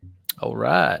Twitter. All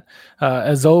right.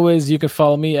 As always, you can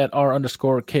follow me at R_KHARMAN.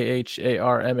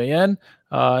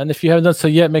 And if you haven't done so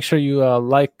yet, make sure you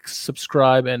like,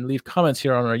 subscribe, and leave comments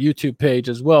here on our YouTube page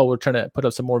as well. We're trying to put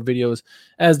up some more videos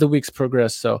as the weeks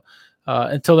progress. So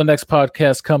until the next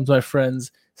podcast comes, my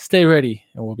friends, stay ready,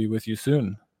 and we'll be with you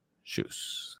soon.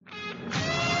 Tschüss.